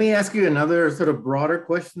 let me ask you another sort of broader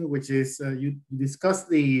question, which is you discussed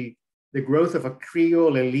the growth of a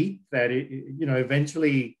Creole elite that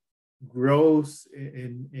eventually grows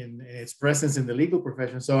in its presence in the legal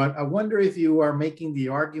profession. So I wonder if you are making the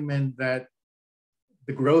argument that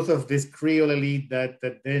the growth of this Creole elite that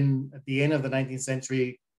then at the end of the 19th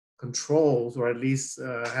century controls, or at least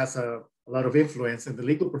has a lot of influence in the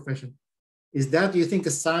legal profession, is that, do you think, a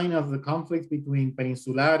sign of the conflict between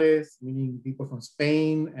peninsulares, meaning people from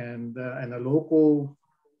Spain, and a local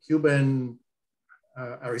Cuban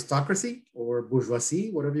aristocracy or bourgeoisie,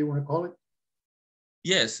 whatever you want to call it?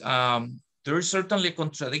 Yes, there is certainly a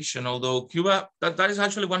contradiction, although Cuba, that is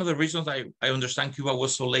actually one of the reasons I understand Cuba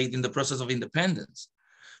was so late in the process of independence,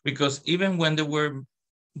 because even when there were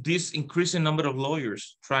this increasing number of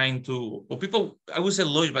lawyers trying to, or people, I would say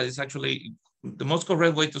lawyers, but it's actually the most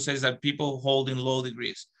correct way to say is that people holding law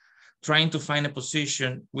degrees, trying to find a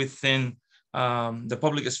position within the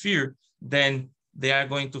public sphere, then they are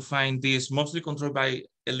going to find this mostly controlled by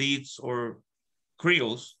elites or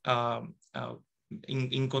Creoles,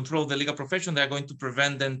 in control of the legal profession. They're going to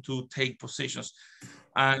prevent them to take positions.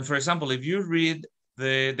 And for example, if you read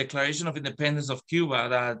the Declaration of Independence of Cuba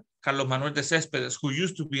that Carlos Manuel de Céspedes, who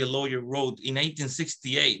used to be a lawyer, wrote in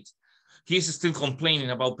 1868, he's still complaining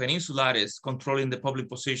about peninsulares controlling the public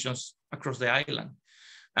positions across the island.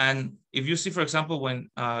 And if you see, for example, when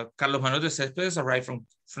Carlos Manuel de Céspedes arrived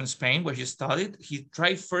from Spain, where he studied, he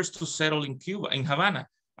tried first to settle in Cuba, in Havana,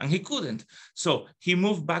 and he couldn't. So he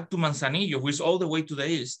moved back to Manzanillo, who is all the way to the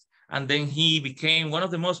east. And then he became one of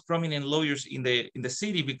the most prominent lawyers in the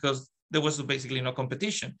city, because there was basically no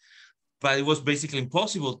competition. But it was basically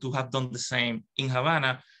impossible to have done the same in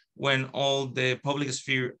Havana, when all the public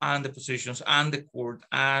sphere and the positions and the court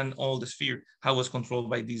and all the sphere was controlled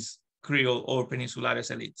by these Creole or Peninsulares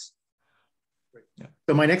elites. Yeah.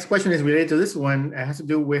 So my next question is related to this one. It has to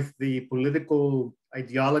do with the political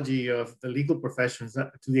ideology of the legal professions.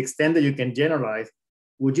 To the extent that you can generalize,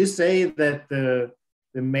 would you say that the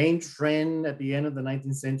main trend at the end of the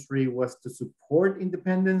 19th century was to support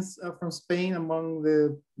independence from Spain among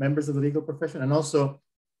the members of the legal profession? And also,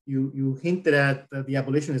 you hinted at the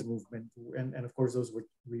abolitionist movement, and of course those were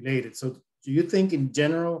related. So do you think in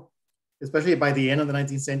general, especially by the end of the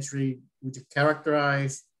 19th century, would you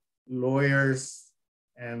characterize lawyers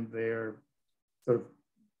and their sort of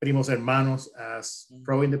primos hermanos as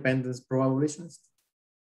pro-independence, pro-abolitionist?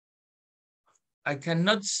 I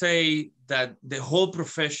cannot say that the whole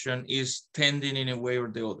profession is tending in a way or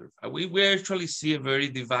the other. We actually see a very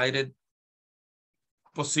divided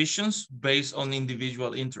positions based on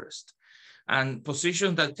individual interest, and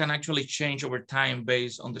positions that can actually change over time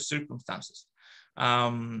based on the circumstances.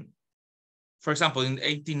 For example, in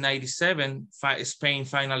 1897, Spain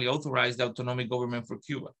finally authorized the autonomic government for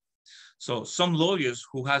Cuba. So some lawyers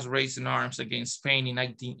who has raised in arms against Spain in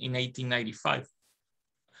 1895,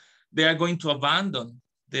 they are going to abandon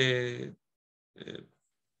the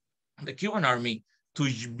Cuban army to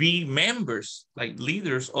be members, like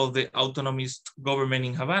leaders of the autonomist government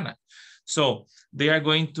in Havana. So they are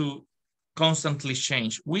going to constantly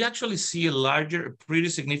change. We actually see a pretty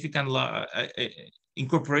significant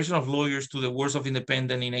incorporation of lawyers to the Wars of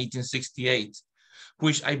Independence in 1868.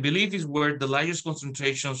 which I believe is where the largest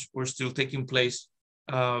concentrations were still taking place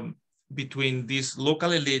between these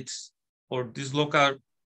local elites or these local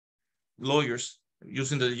lawyers,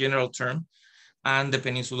 using the general term, and the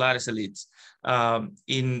Peninsulares elites.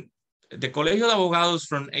 In the Colegio de Abogados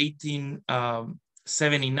from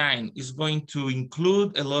 1879 is going to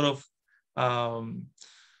include a lot of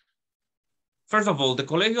first of all, the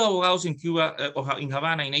Colegio de Abogados in Cuba, in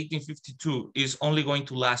Havana in 1852 is only going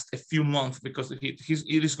to last a few months because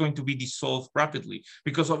it is going to be dissolved rapidly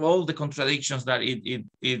because of all the contradictions that it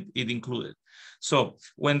included. So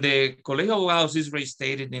when the Colegio de Abogados is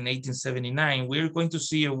restated in 1879, we're going to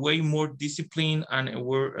see a way more discipline and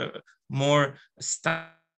more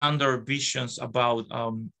standard visions about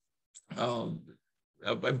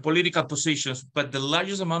political positions, but the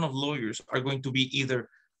largest amount of lawyers are going to be either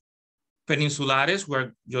Peninsulares, who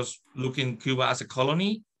are just looking Cuba as a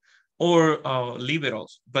colony, or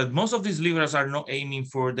liberals. But most of these liberals are not aiming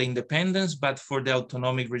for the independence, but for the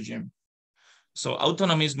autonomic regime. So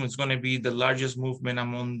autonomism is going to be the largest movement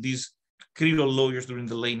among these Creole lawyers during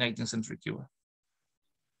the late 19th century Cuba.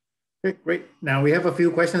 Okay, great. Now we have a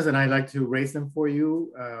few questions and I'd like to raise them for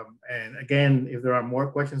you. And again, if there are more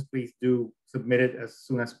questions, please do submit it as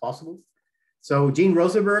soon as possible. So Jean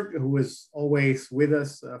Rosenberg, who is always with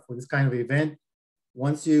us for this kind of event,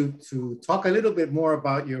 wants you to talk a little bit more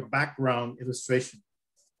about your background illustration.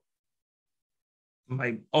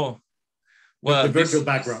 Well, the virtual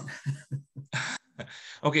background.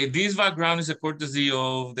 Okay, this background is a courtesy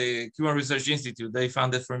of the Cuban Research Institute. They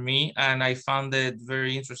found it for me, and I found it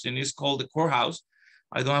very interesting. It's called the Courthouse.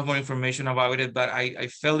 I don't have more information about it, but I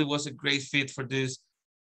felt it was a great fit for this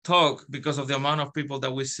talk because of the amount of people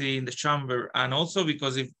that we see in the chamber, and also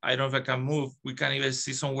because if I don't know if I can move, we can even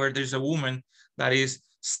see somewhere there's a woman that is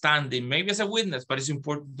standing, maybe as a witness, but it's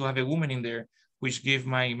important to have a woman in there, which gives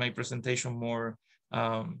my presentation more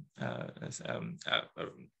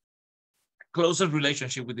closer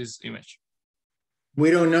relationship with this image. We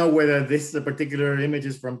don't know whether this particular image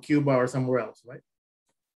is from Cuba or somewhere else, right?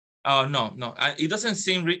 No. It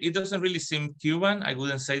doesn't really seem Cuban. I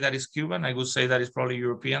wouldn't say that it's Cuban. I would say that it's probably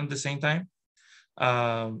European at the same time.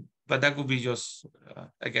 But that could be just,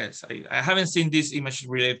 I guess. I haven't seen this image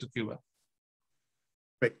related to Cuba.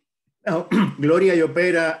 Great. Now, Gloria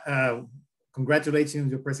Yopera congratulates you on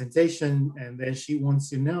your presentation. And then she wants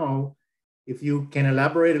to know if you can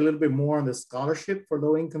elaborate a little bit more on the scholarship for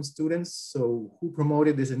low-income students. So who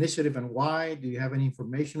promoted this initiative and why? Do you have any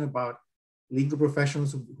information about legal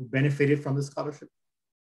professionals who benefited from the scholarship?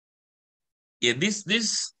 Yeah,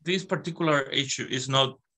 this particular issue is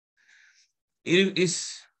not,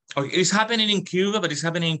 it's happening in Cuba, but it's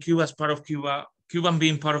happening in Cuba as part of Cuba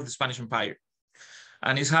being part of the Spanish Empire.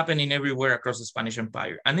 And it's happening everywhere across the Spanish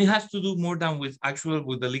Empire. And it has to do more than with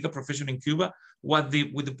the legal profession in Cuba, with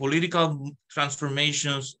the political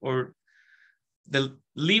transformations or the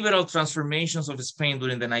liberal transformations of Spain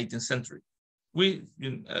during the 19th century.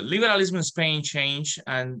 Liberalism in Spain changed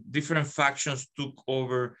and different factions took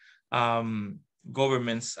over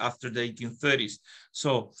governments after the 1830s.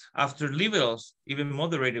 So after liberals, even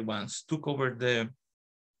moderated ones, took over the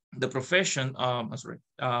profession,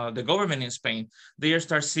 the government in Spain, they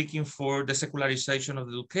start seeking for the secularization of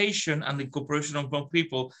education and the incorporation of more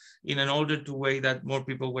people in an order to way that more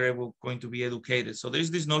people were going to be educated. So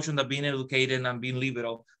there's this notion that being educated and being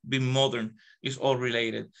liberal, being modern is all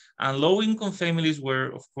related. And low-income families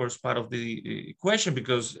were, of course, part of the equation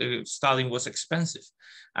because studying was expensive.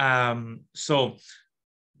 So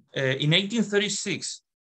in 1836,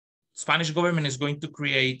 Spanish government is going to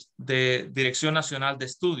create the Dirección Nacional de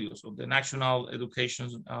Estudios, or the National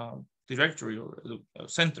Education Directory or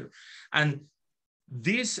Center. And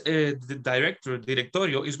this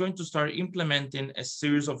directorio is going to start implementing a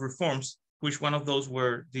series of reforms, which one of those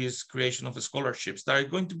were this creation of the scholarships that are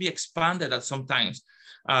going to be expanded at some times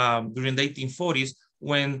during the 1840s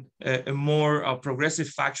when a more progressive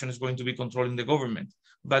faction is going to be controlling the government.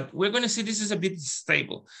 But we're going to see this is a bit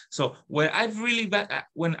stable. So when I have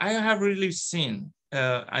really seen,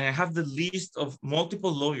 and I have the list of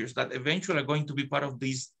multiple lawyers that eventually are going to be part of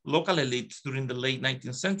these local elites during the late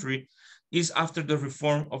 19th century, is after the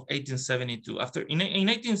reform of 1872. In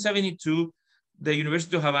 1872, the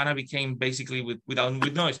University of Havana became basically with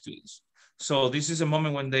no students. So this is a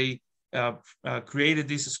moment when they created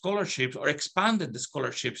these scholarships or expanded the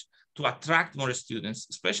scholarships to attract more students,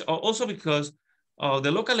 especially also because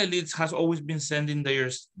the local elites has always been sending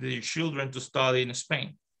their children to study in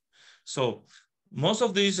Spain. So most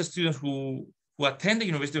of these students who attend the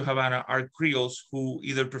University of Havana are Creoles who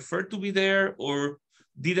either prefer to be there or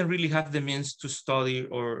didn't really have the means to study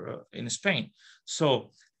or in Spain.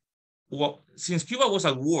 So well, since Cuba was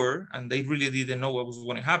at war and they really didn't know what was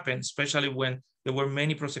going to happen, especially when there were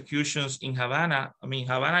many prosecutions in Havana. I mean,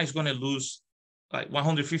 Havana is going to lose like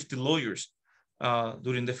 150 lawyers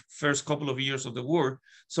during the first couple of years of the war.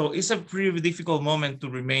 So it's a pretty difficult moment to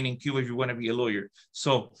remain in Cuba if you want to be a lawyer.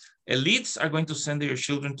 So elites are going to send their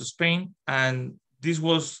children to Spain, and this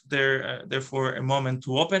was therefore a moment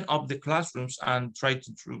to open up the classrooms and try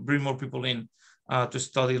to bring more people in to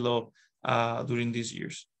study law during these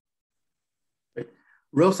years.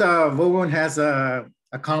 Rosa Vogon has a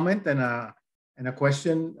comment and a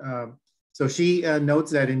question. So she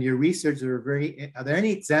notes that in your research, are there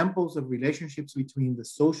any examples of relationships between the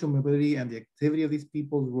social mobility and the activity of these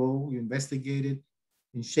people's role you investigated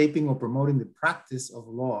in shaping or promoting the practice of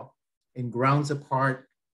law in grounds apart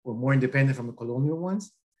or more independent from the colonial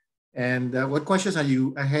ones? And what questions are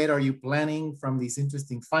you planning from these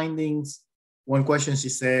interesting findings? One question she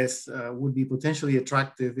says would be potentially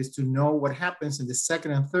attractive is to know what happens in the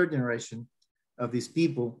second and third generation of these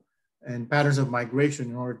people and patterns of migration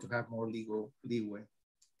in order to have more legal leeway.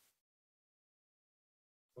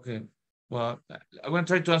 Okay, well, I'm going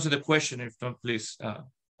to try to answer the question. If not, please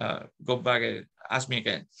go back and ask me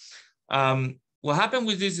again. What happened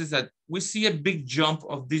with this is that we see a big jump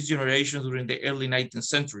of this generation during the early 19th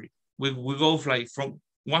century. We go from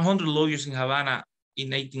 100 lawyers in Havana in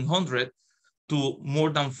 1800 to more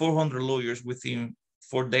than 400 lawyers within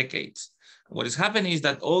 4 decades. What is happening is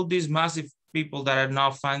that all these massive people that are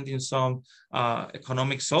now finding some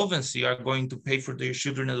economic solvency are going to pay for their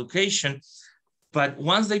children's education. But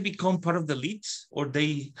once they become part of the elites or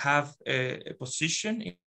they have a position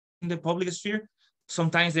in the public sphere,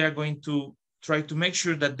 sometimes they are going to try to make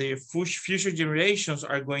sure that their future generations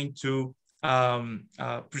are going to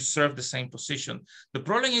preserve the same position. The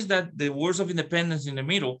problem is that the wars of independence in the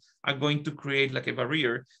middle are going to create like a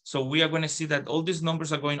barrier. So we are going to see that all these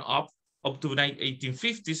numbers are going up to the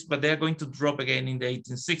 1850s, but they're going to drop again in the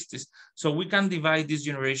 1860s. So we can divide these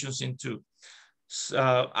generations into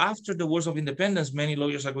after the wars of independence, many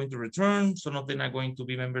lawyers are going to return. Some of them are going to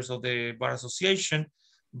be members of the Bar Association,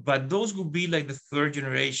 but those would be like the third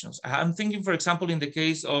generations. I'm thinking, for example, in the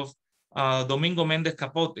case of Domingo Mendez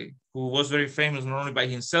Capote, who was very famous not only by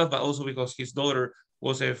himself, but also because his daughter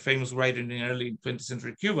was a famous writer in the early 20th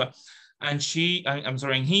century Cuba. And he's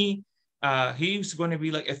going to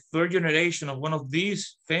be like a third generation of one of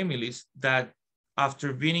these families that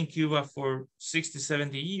after being in Cuba for 60,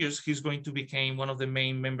 70 years, he's going to become one of the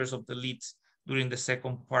main members of the elites during the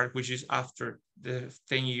second part, which is after the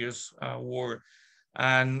 10 years war.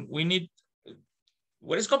 And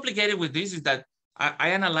what is complicated with this is that I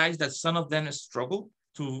analyzed that some of them struggle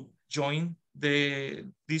to join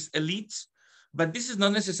these elites, but this is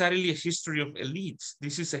not necessarily a history of elites.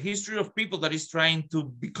 This is a history of people that is trying to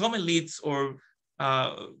become elites or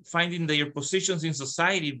finding their positions in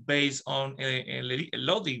society based on a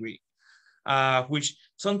law degree, which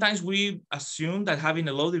sometimes we assume that having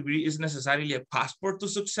a law degree is necessarily a passport to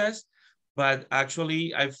success. But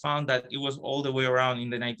actually, I found that it was all the way around in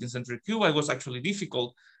the 19th century Cuba. It was actually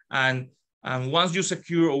difficult. And once you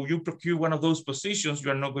secure or you procure one of those positions,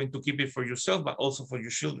 you are not going to keep it for yourself, but also for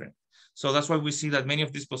your children. So that's why we see that many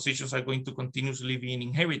of these positions are going to continuously be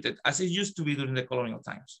inherited, as it used to be during the colonial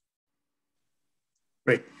times.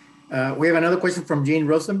 Great. We have another question from Gene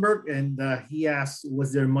Rosenberg, and he asks,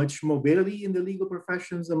 was there much mobility in the legal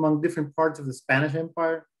professions among different parts of the Spanish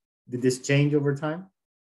Empire? Did this change over time?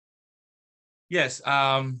 Yes.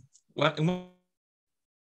 One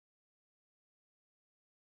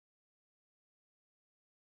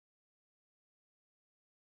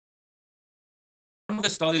of the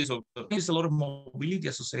studies of there's a lot of mobility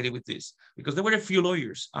associated with this because there were a few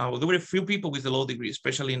lawyers, there were a few people with a law degree,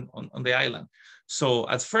 especially on the island. So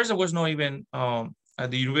at first there was not even, the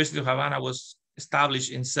University of Havana was established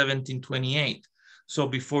in 1728. So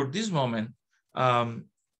before this moment,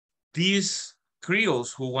 these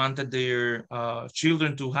Creoles who wanted their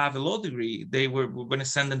children to have a law degree, they were going to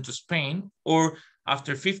send them to Spain, or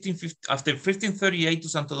after 1538 to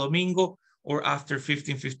Santo Domingo, or after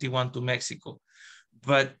 1551 to Mexico.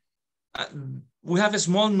 But we have a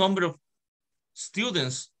small number of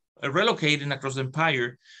students relocating across the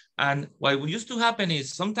empire. And what used to happen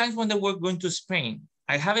is sometimes when they were going to Spain,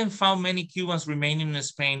 I haven't found many Cubans remaining in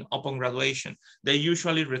Spain upon graduation. They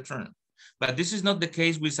usually return. But this is not the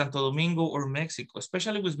case with Santo Domingo or Mexico,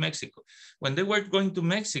 especially with Mexico. When they were going to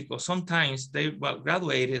Mexico, sometimes they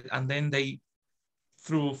graduated and then they,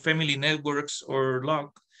 through family networks or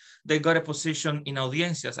luck, they got a position in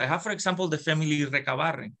audiencias. I have, for example, the family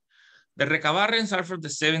Recabarren. The Recabarrens are from the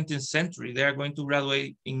 17th century. They are going to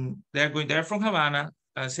graduate they're from Havana.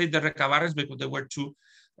 I say the Recabarrens because there were two.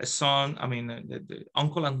 a son, I mean, the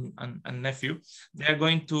uncle and nephew, they are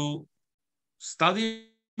going to study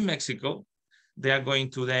in Mexico. They are going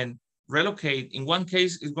to then relocate. In one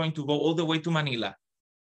case, is going to go all the way to Manila,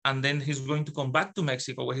 and then he's going to come back to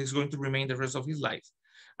Mexico, where he's going to remain the rest of his life.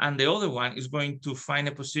 And the other one is going to find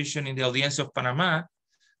a position in the Audiencia of Panama,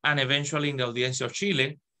 and eventually in the Audiencia of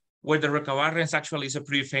Chile, where the Recabarrens actually is a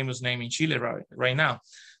pretty famous name in Chile right now.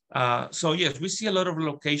 So yes, we see a lot of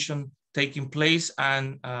relocation taking place,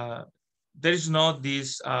 and there is not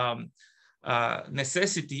this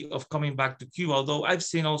necessity of coming back to Cuba, although I've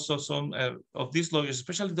seen also some of these lawyers,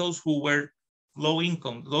 especially those who were low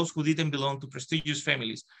income, those who didn't belong to prestigious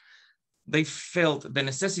families, they felt the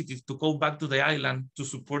necessity to go back to the island to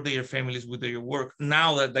support their families with their work,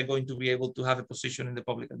 now that they're going to be able to have a position in the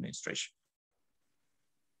public administration.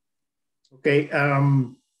 Okay,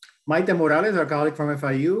 Maite Morales, our colleague from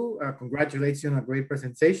FIU, congratulations on a great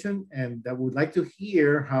presentation, and I would like to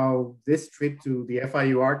hear how this trip to the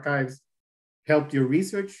FIU archives helped your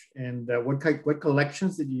research, and what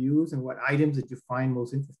collections did you use, and what items did you find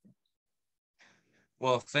most interesting?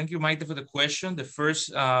 Well, thank you, Maite, for the question. The first,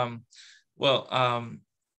 it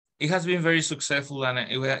has been very successful, and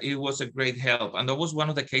it was a great help. And that was one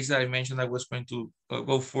of the cases that I mentioned I was going to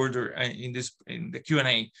go further in the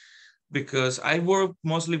Q&A, because I work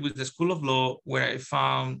mostly with the School of Law, where I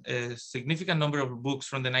found a significant number of books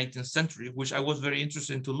from the 19th century, which I was very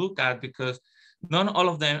interested to look at, because not all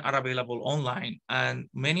of them are available online. And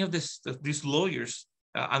many of these lawyers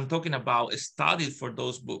I'm talking about studied for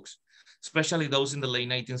those books, especially those in the late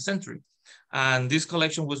 19th century. And this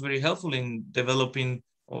collection was very helpful in developing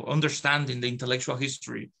or understanding the intellectual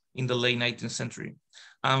history in the late 19th century.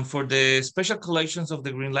 For the special collections of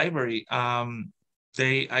the Green Library,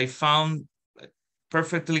 I found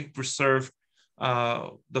perfectly preserved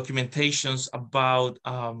documentations about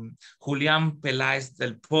Julián Peláez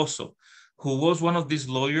del Pozo, who was one of these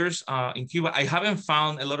lawyers in Cuba. I haven't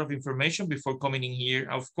found a lot of information before coming in here,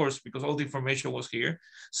 of course, because all the information was here.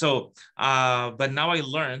 So, but now I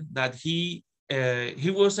learned that he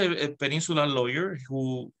was a Peninsula lawyer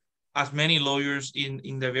who, as many lawyers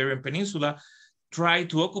in the Iberian Peninsula, tried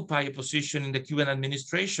to occupy a position in the Cuban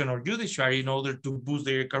administration or judiciary in order to boost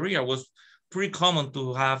their career. It was pretty common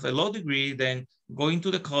to have a law degree, then going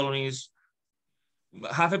to the colonies,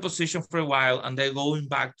 have a position for a while, and then going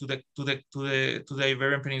back to the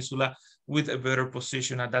Iberian Peninsula with a better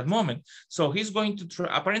position at that moment. So he's going to try,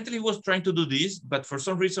 apparently he was trying to do this, but for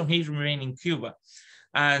some reason he remained in Cuba.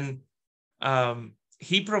 And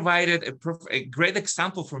he provided a great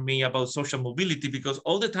example for me about social mobility, because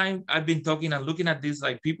all the time I've been talking and looking at this,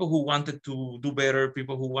 like people who wanted to do better,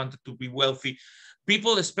 people who wanted to be wealthy,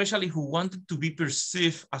 people especially who wanted to be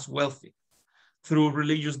perceived as wealthy through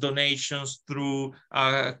religious donations, through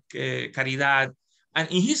caridad. And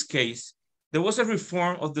in his case, there was a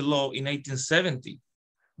reform of the law in 1870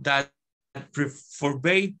 that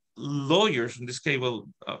forbade lawyers, in this case,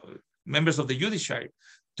 members of the judiciary,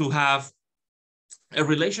 to have a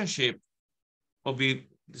relationship of, in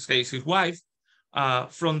this case, his wife,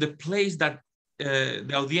 from the place that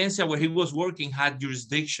the audiencia where he was working had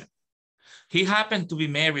jurisdiction. He happened to be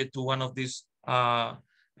married to one of these,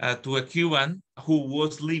 to a Cuban who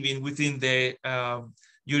was living within the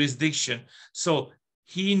jurisdiction. So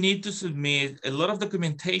he needed to submit a lot of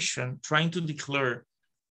documentation trying to declare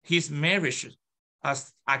his marriage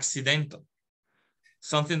as accidental.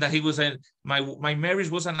 Something that he was, my marriage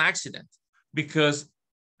was an accident, because,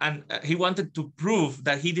 and he wanted to prove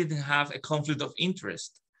that he didn't have a conflict of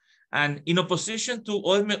interest. And in opposition to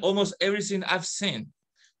almost everything I've seen,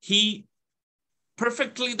 he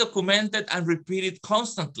perfectly documented and repeated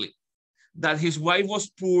constantly that his wife was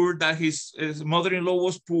poor, that his mother-in-law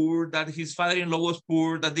was poor, that his father-in-law was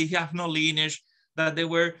poor, that they have no lineage, that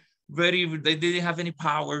they didn't have any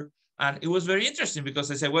power. And it was very interesting,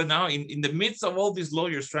 because I said, well, now in the midst of all these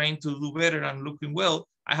lawyers trying to do better and looking well,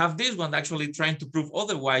 I have this one actually trying to prove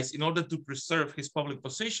otherwise in order to preserve his public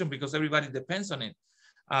position, because everybody depends on it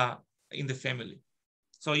in the family.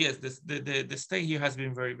 So yes, the stay here has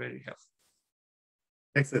been very, very helpful.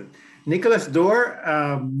 Excellent. Nicholas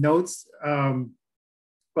Dorr notes,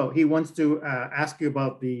 well, he wants to ask you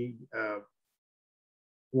about the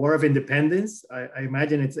War of Independence. I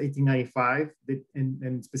imagine it's 1895.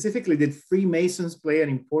 And specifically, did Freemasons play an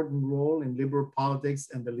important role in liberal politics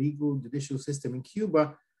and the legal judicial system in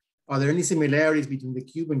Cuba? Are there any similarities between the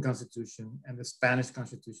Cuban Constitution and the Spanish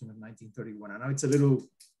Constitution of 1931? I know it's a little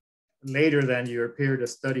later than your period of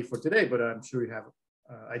study for today, but I'm sure you have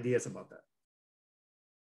ideas about that.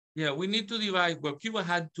 Yeah, we need to divide. Well, Cuba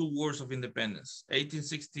had two wars of independence,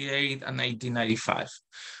 1868 and 1895.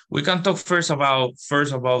 We can talk first about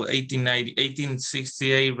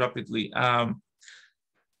 1868 rapidly.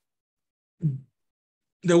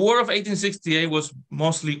 The War of 1868 was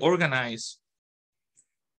mostly organized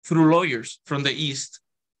through lawyers from the East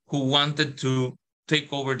who wanted to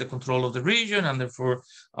take over the control of the region and therefore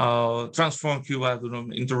transform Cuba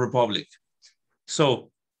into a republic.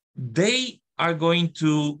 So they are going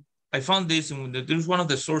to, I found this, and there's one of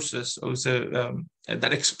the sources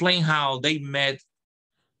that explain how they met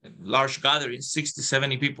large gatherings, 60,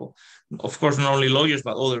 70 people. Of course, not only lawyers,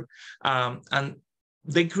 but other. And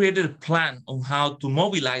they created a plan on how to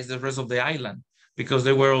mobilize the rest of the island because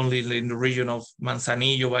they were only in the region of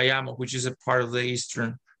Manzanillo, Bayamo, which is a part of the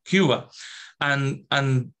eastern Cuba. And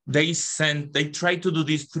they tried to do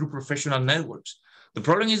this through professional networks. The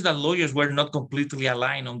problem is that lawyers were not completely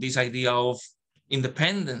aligned on this idea of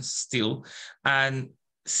independence still. And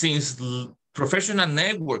since professional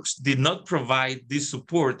networks did not provide this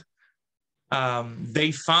support,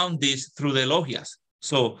 they found this through the logias.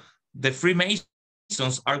 So the Freemasons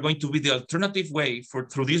are going to be the alternative way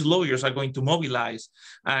through these lawyers are going to mobilize,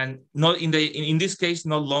 and not in this case,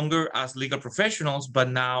 no longer as legal professionals, but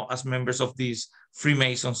now as members of these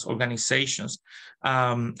Freemasons organizations.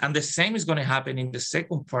 And the same is going to happen in the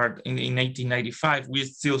second part in 1895. We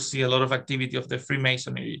still see a lot of activity of the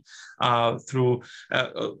Freemasonry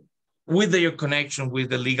with their connection with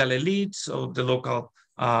the legal elites or the local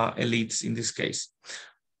elites in this case.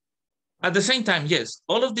 At the same time, yes,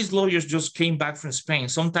 all of these lawyers just came back from Spain.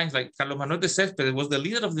 Sometimes, like Carlos Manuel de Céspedes was the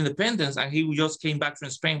leader of the independence, and he just came back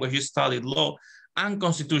from Spain where he studied law and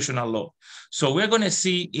constitutional law. So we're going to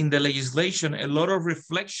see in the legislation a lot of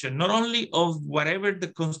reflection, not only of whatever the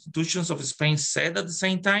constitutions of Spain said at the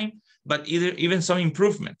same time, but even some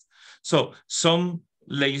improvement. So some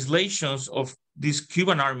legislations of this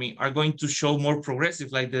Cuban army are going to show more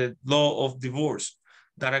progressive, like the law of divorce,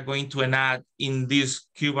 that are going to enact in this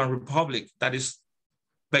Cuban Republic that is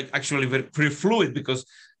actually pretty fluid because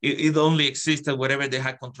it only existed wherever they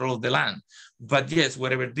had control of the land. But yes,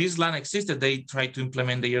 wherever this land existed, they tried to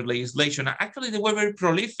implement their legislation. Actually, they were very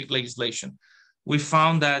prolific legislation. We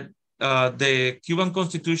found that the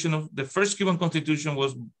first Cuban Constitution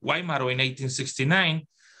was Weimar in 1869.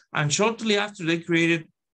 And shortly after, they created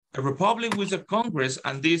a republic with a Congress,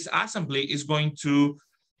 and this assembly is going to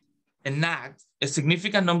enact a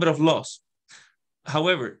significant number of laws.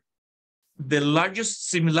 However, the largest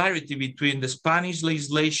similarity between the Spanish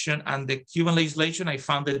legislation and the Cuban legislation, I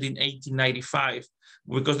found it in 1895,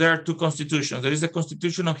 because there are two constitutions. There is the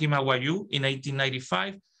Constitution of Himaguayu in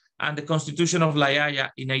 1895 and the Constitution of La Haya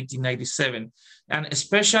in 1897, and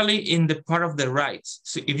especially in the part of the rights.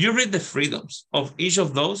 So if you read the freedoms of each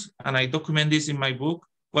of those, and I document this in my book,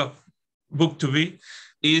 well, book to be,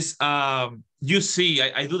 is you see,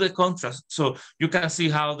 I do the contrast, so you can see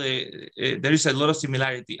how there is a lot of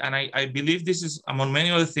similarity. And I believe this is, among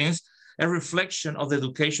many other things, a reflection of the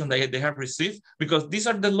education they have received, because these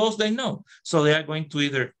are the laws they know. So they are going to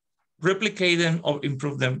either replicate them or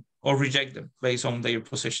improve them or reject them based on their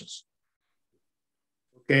positions.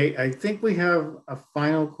 Okay, I think we have a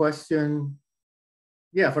final question.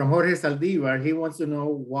 Yeah, from Jorge Saldivar. He wants to know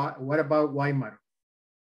what about Weimar?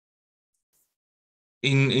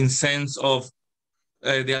 In sense of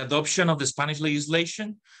the adoption of the Spanish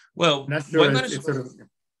legislation? Well, Sure,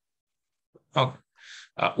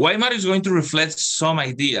 Weimar is going to reflect some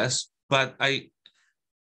ideas, but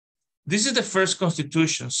this is the first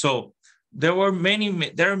constitution, so there are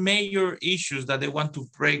major issues that they want to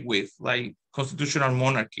break with, like constitutional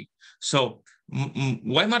monarchy. So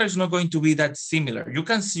Weimar is not going to be that similar. You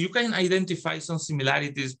can identify some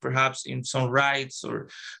similarities, perhaps in some rights or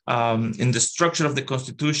in the structure of the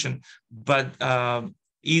constitution, but the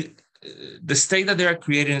state that they are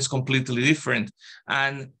creating is completely different,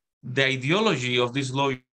 and the ideology of these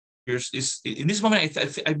lawyers is, in this moment,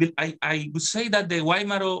 I would say that the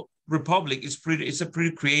Weimar Republic is a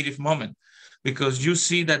pretty creative moment, because you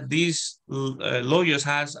see that these lawyers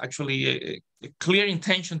has actually a clear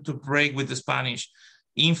intention to break with the Spanish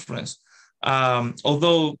influence.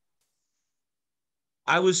 Although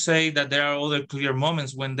I would say that there are other clear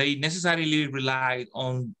moments when they necessarily relied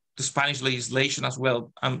on the Spanish legislation as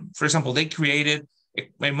well. For example, they created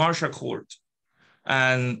a martial court,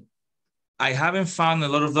 and I haven't found a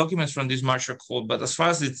lot of documents from this martial court, but as far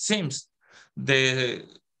as it seems, the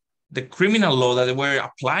criminal law that they were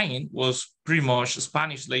applying was pretty much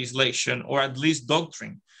Spanish legislation, or at least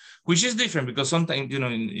doctrine, which is different because sometimes,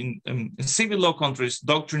 in civil law countries,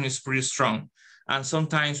 doctrine is pretty strong. And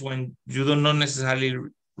sometimes when you do not necessarily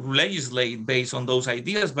legislate based on those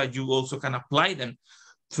ideas, but you also can apply them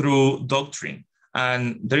through doctrine.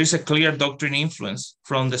 And there is a clear doctrine influence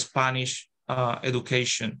from the Spanish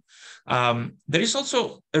education. There is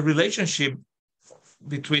also a relationship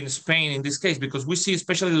between Spain in this case, because we see,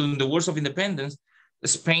 especially in the wars of independence,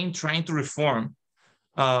 Spain trying to reform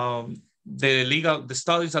the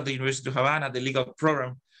studies at the University of Havana, the legal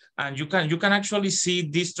program. And you can actually see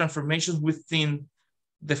these transformations within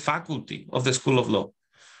the faculty of the School of Law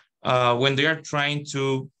when they are trying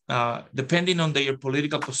to, depending on their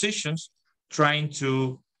political positions, trying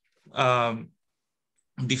to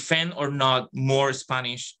defend or not more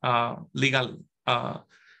Spanish legal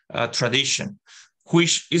tradition,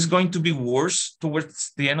 which is going to be worse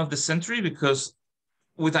towards the end of the century, because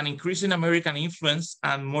with an increase in American influence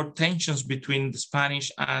and more tensions between the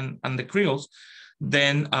Spanish and the Creoles,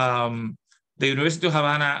 then the University of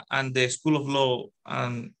Havana and the School of Law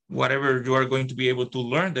and whatever you are going to be able to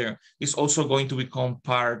learn there is also going to become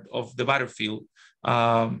part of the battlefield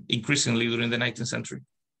increasingly during the 19th century.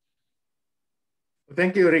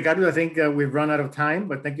 Thank you, Ricardo. I think we've run out of time,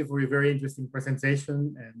 but thank you for your very interesting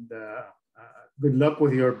presentation, and good luck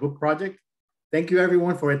with your book project. Thank you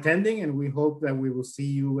everyone for attending, and we hope that we will see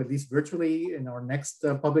you at least virtually in our next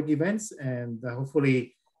public events, and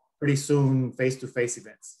hopefully pretty soon face-to-face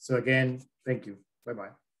events. So again, thank you.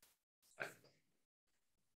 Bye-bye.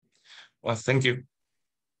 Well, thank you.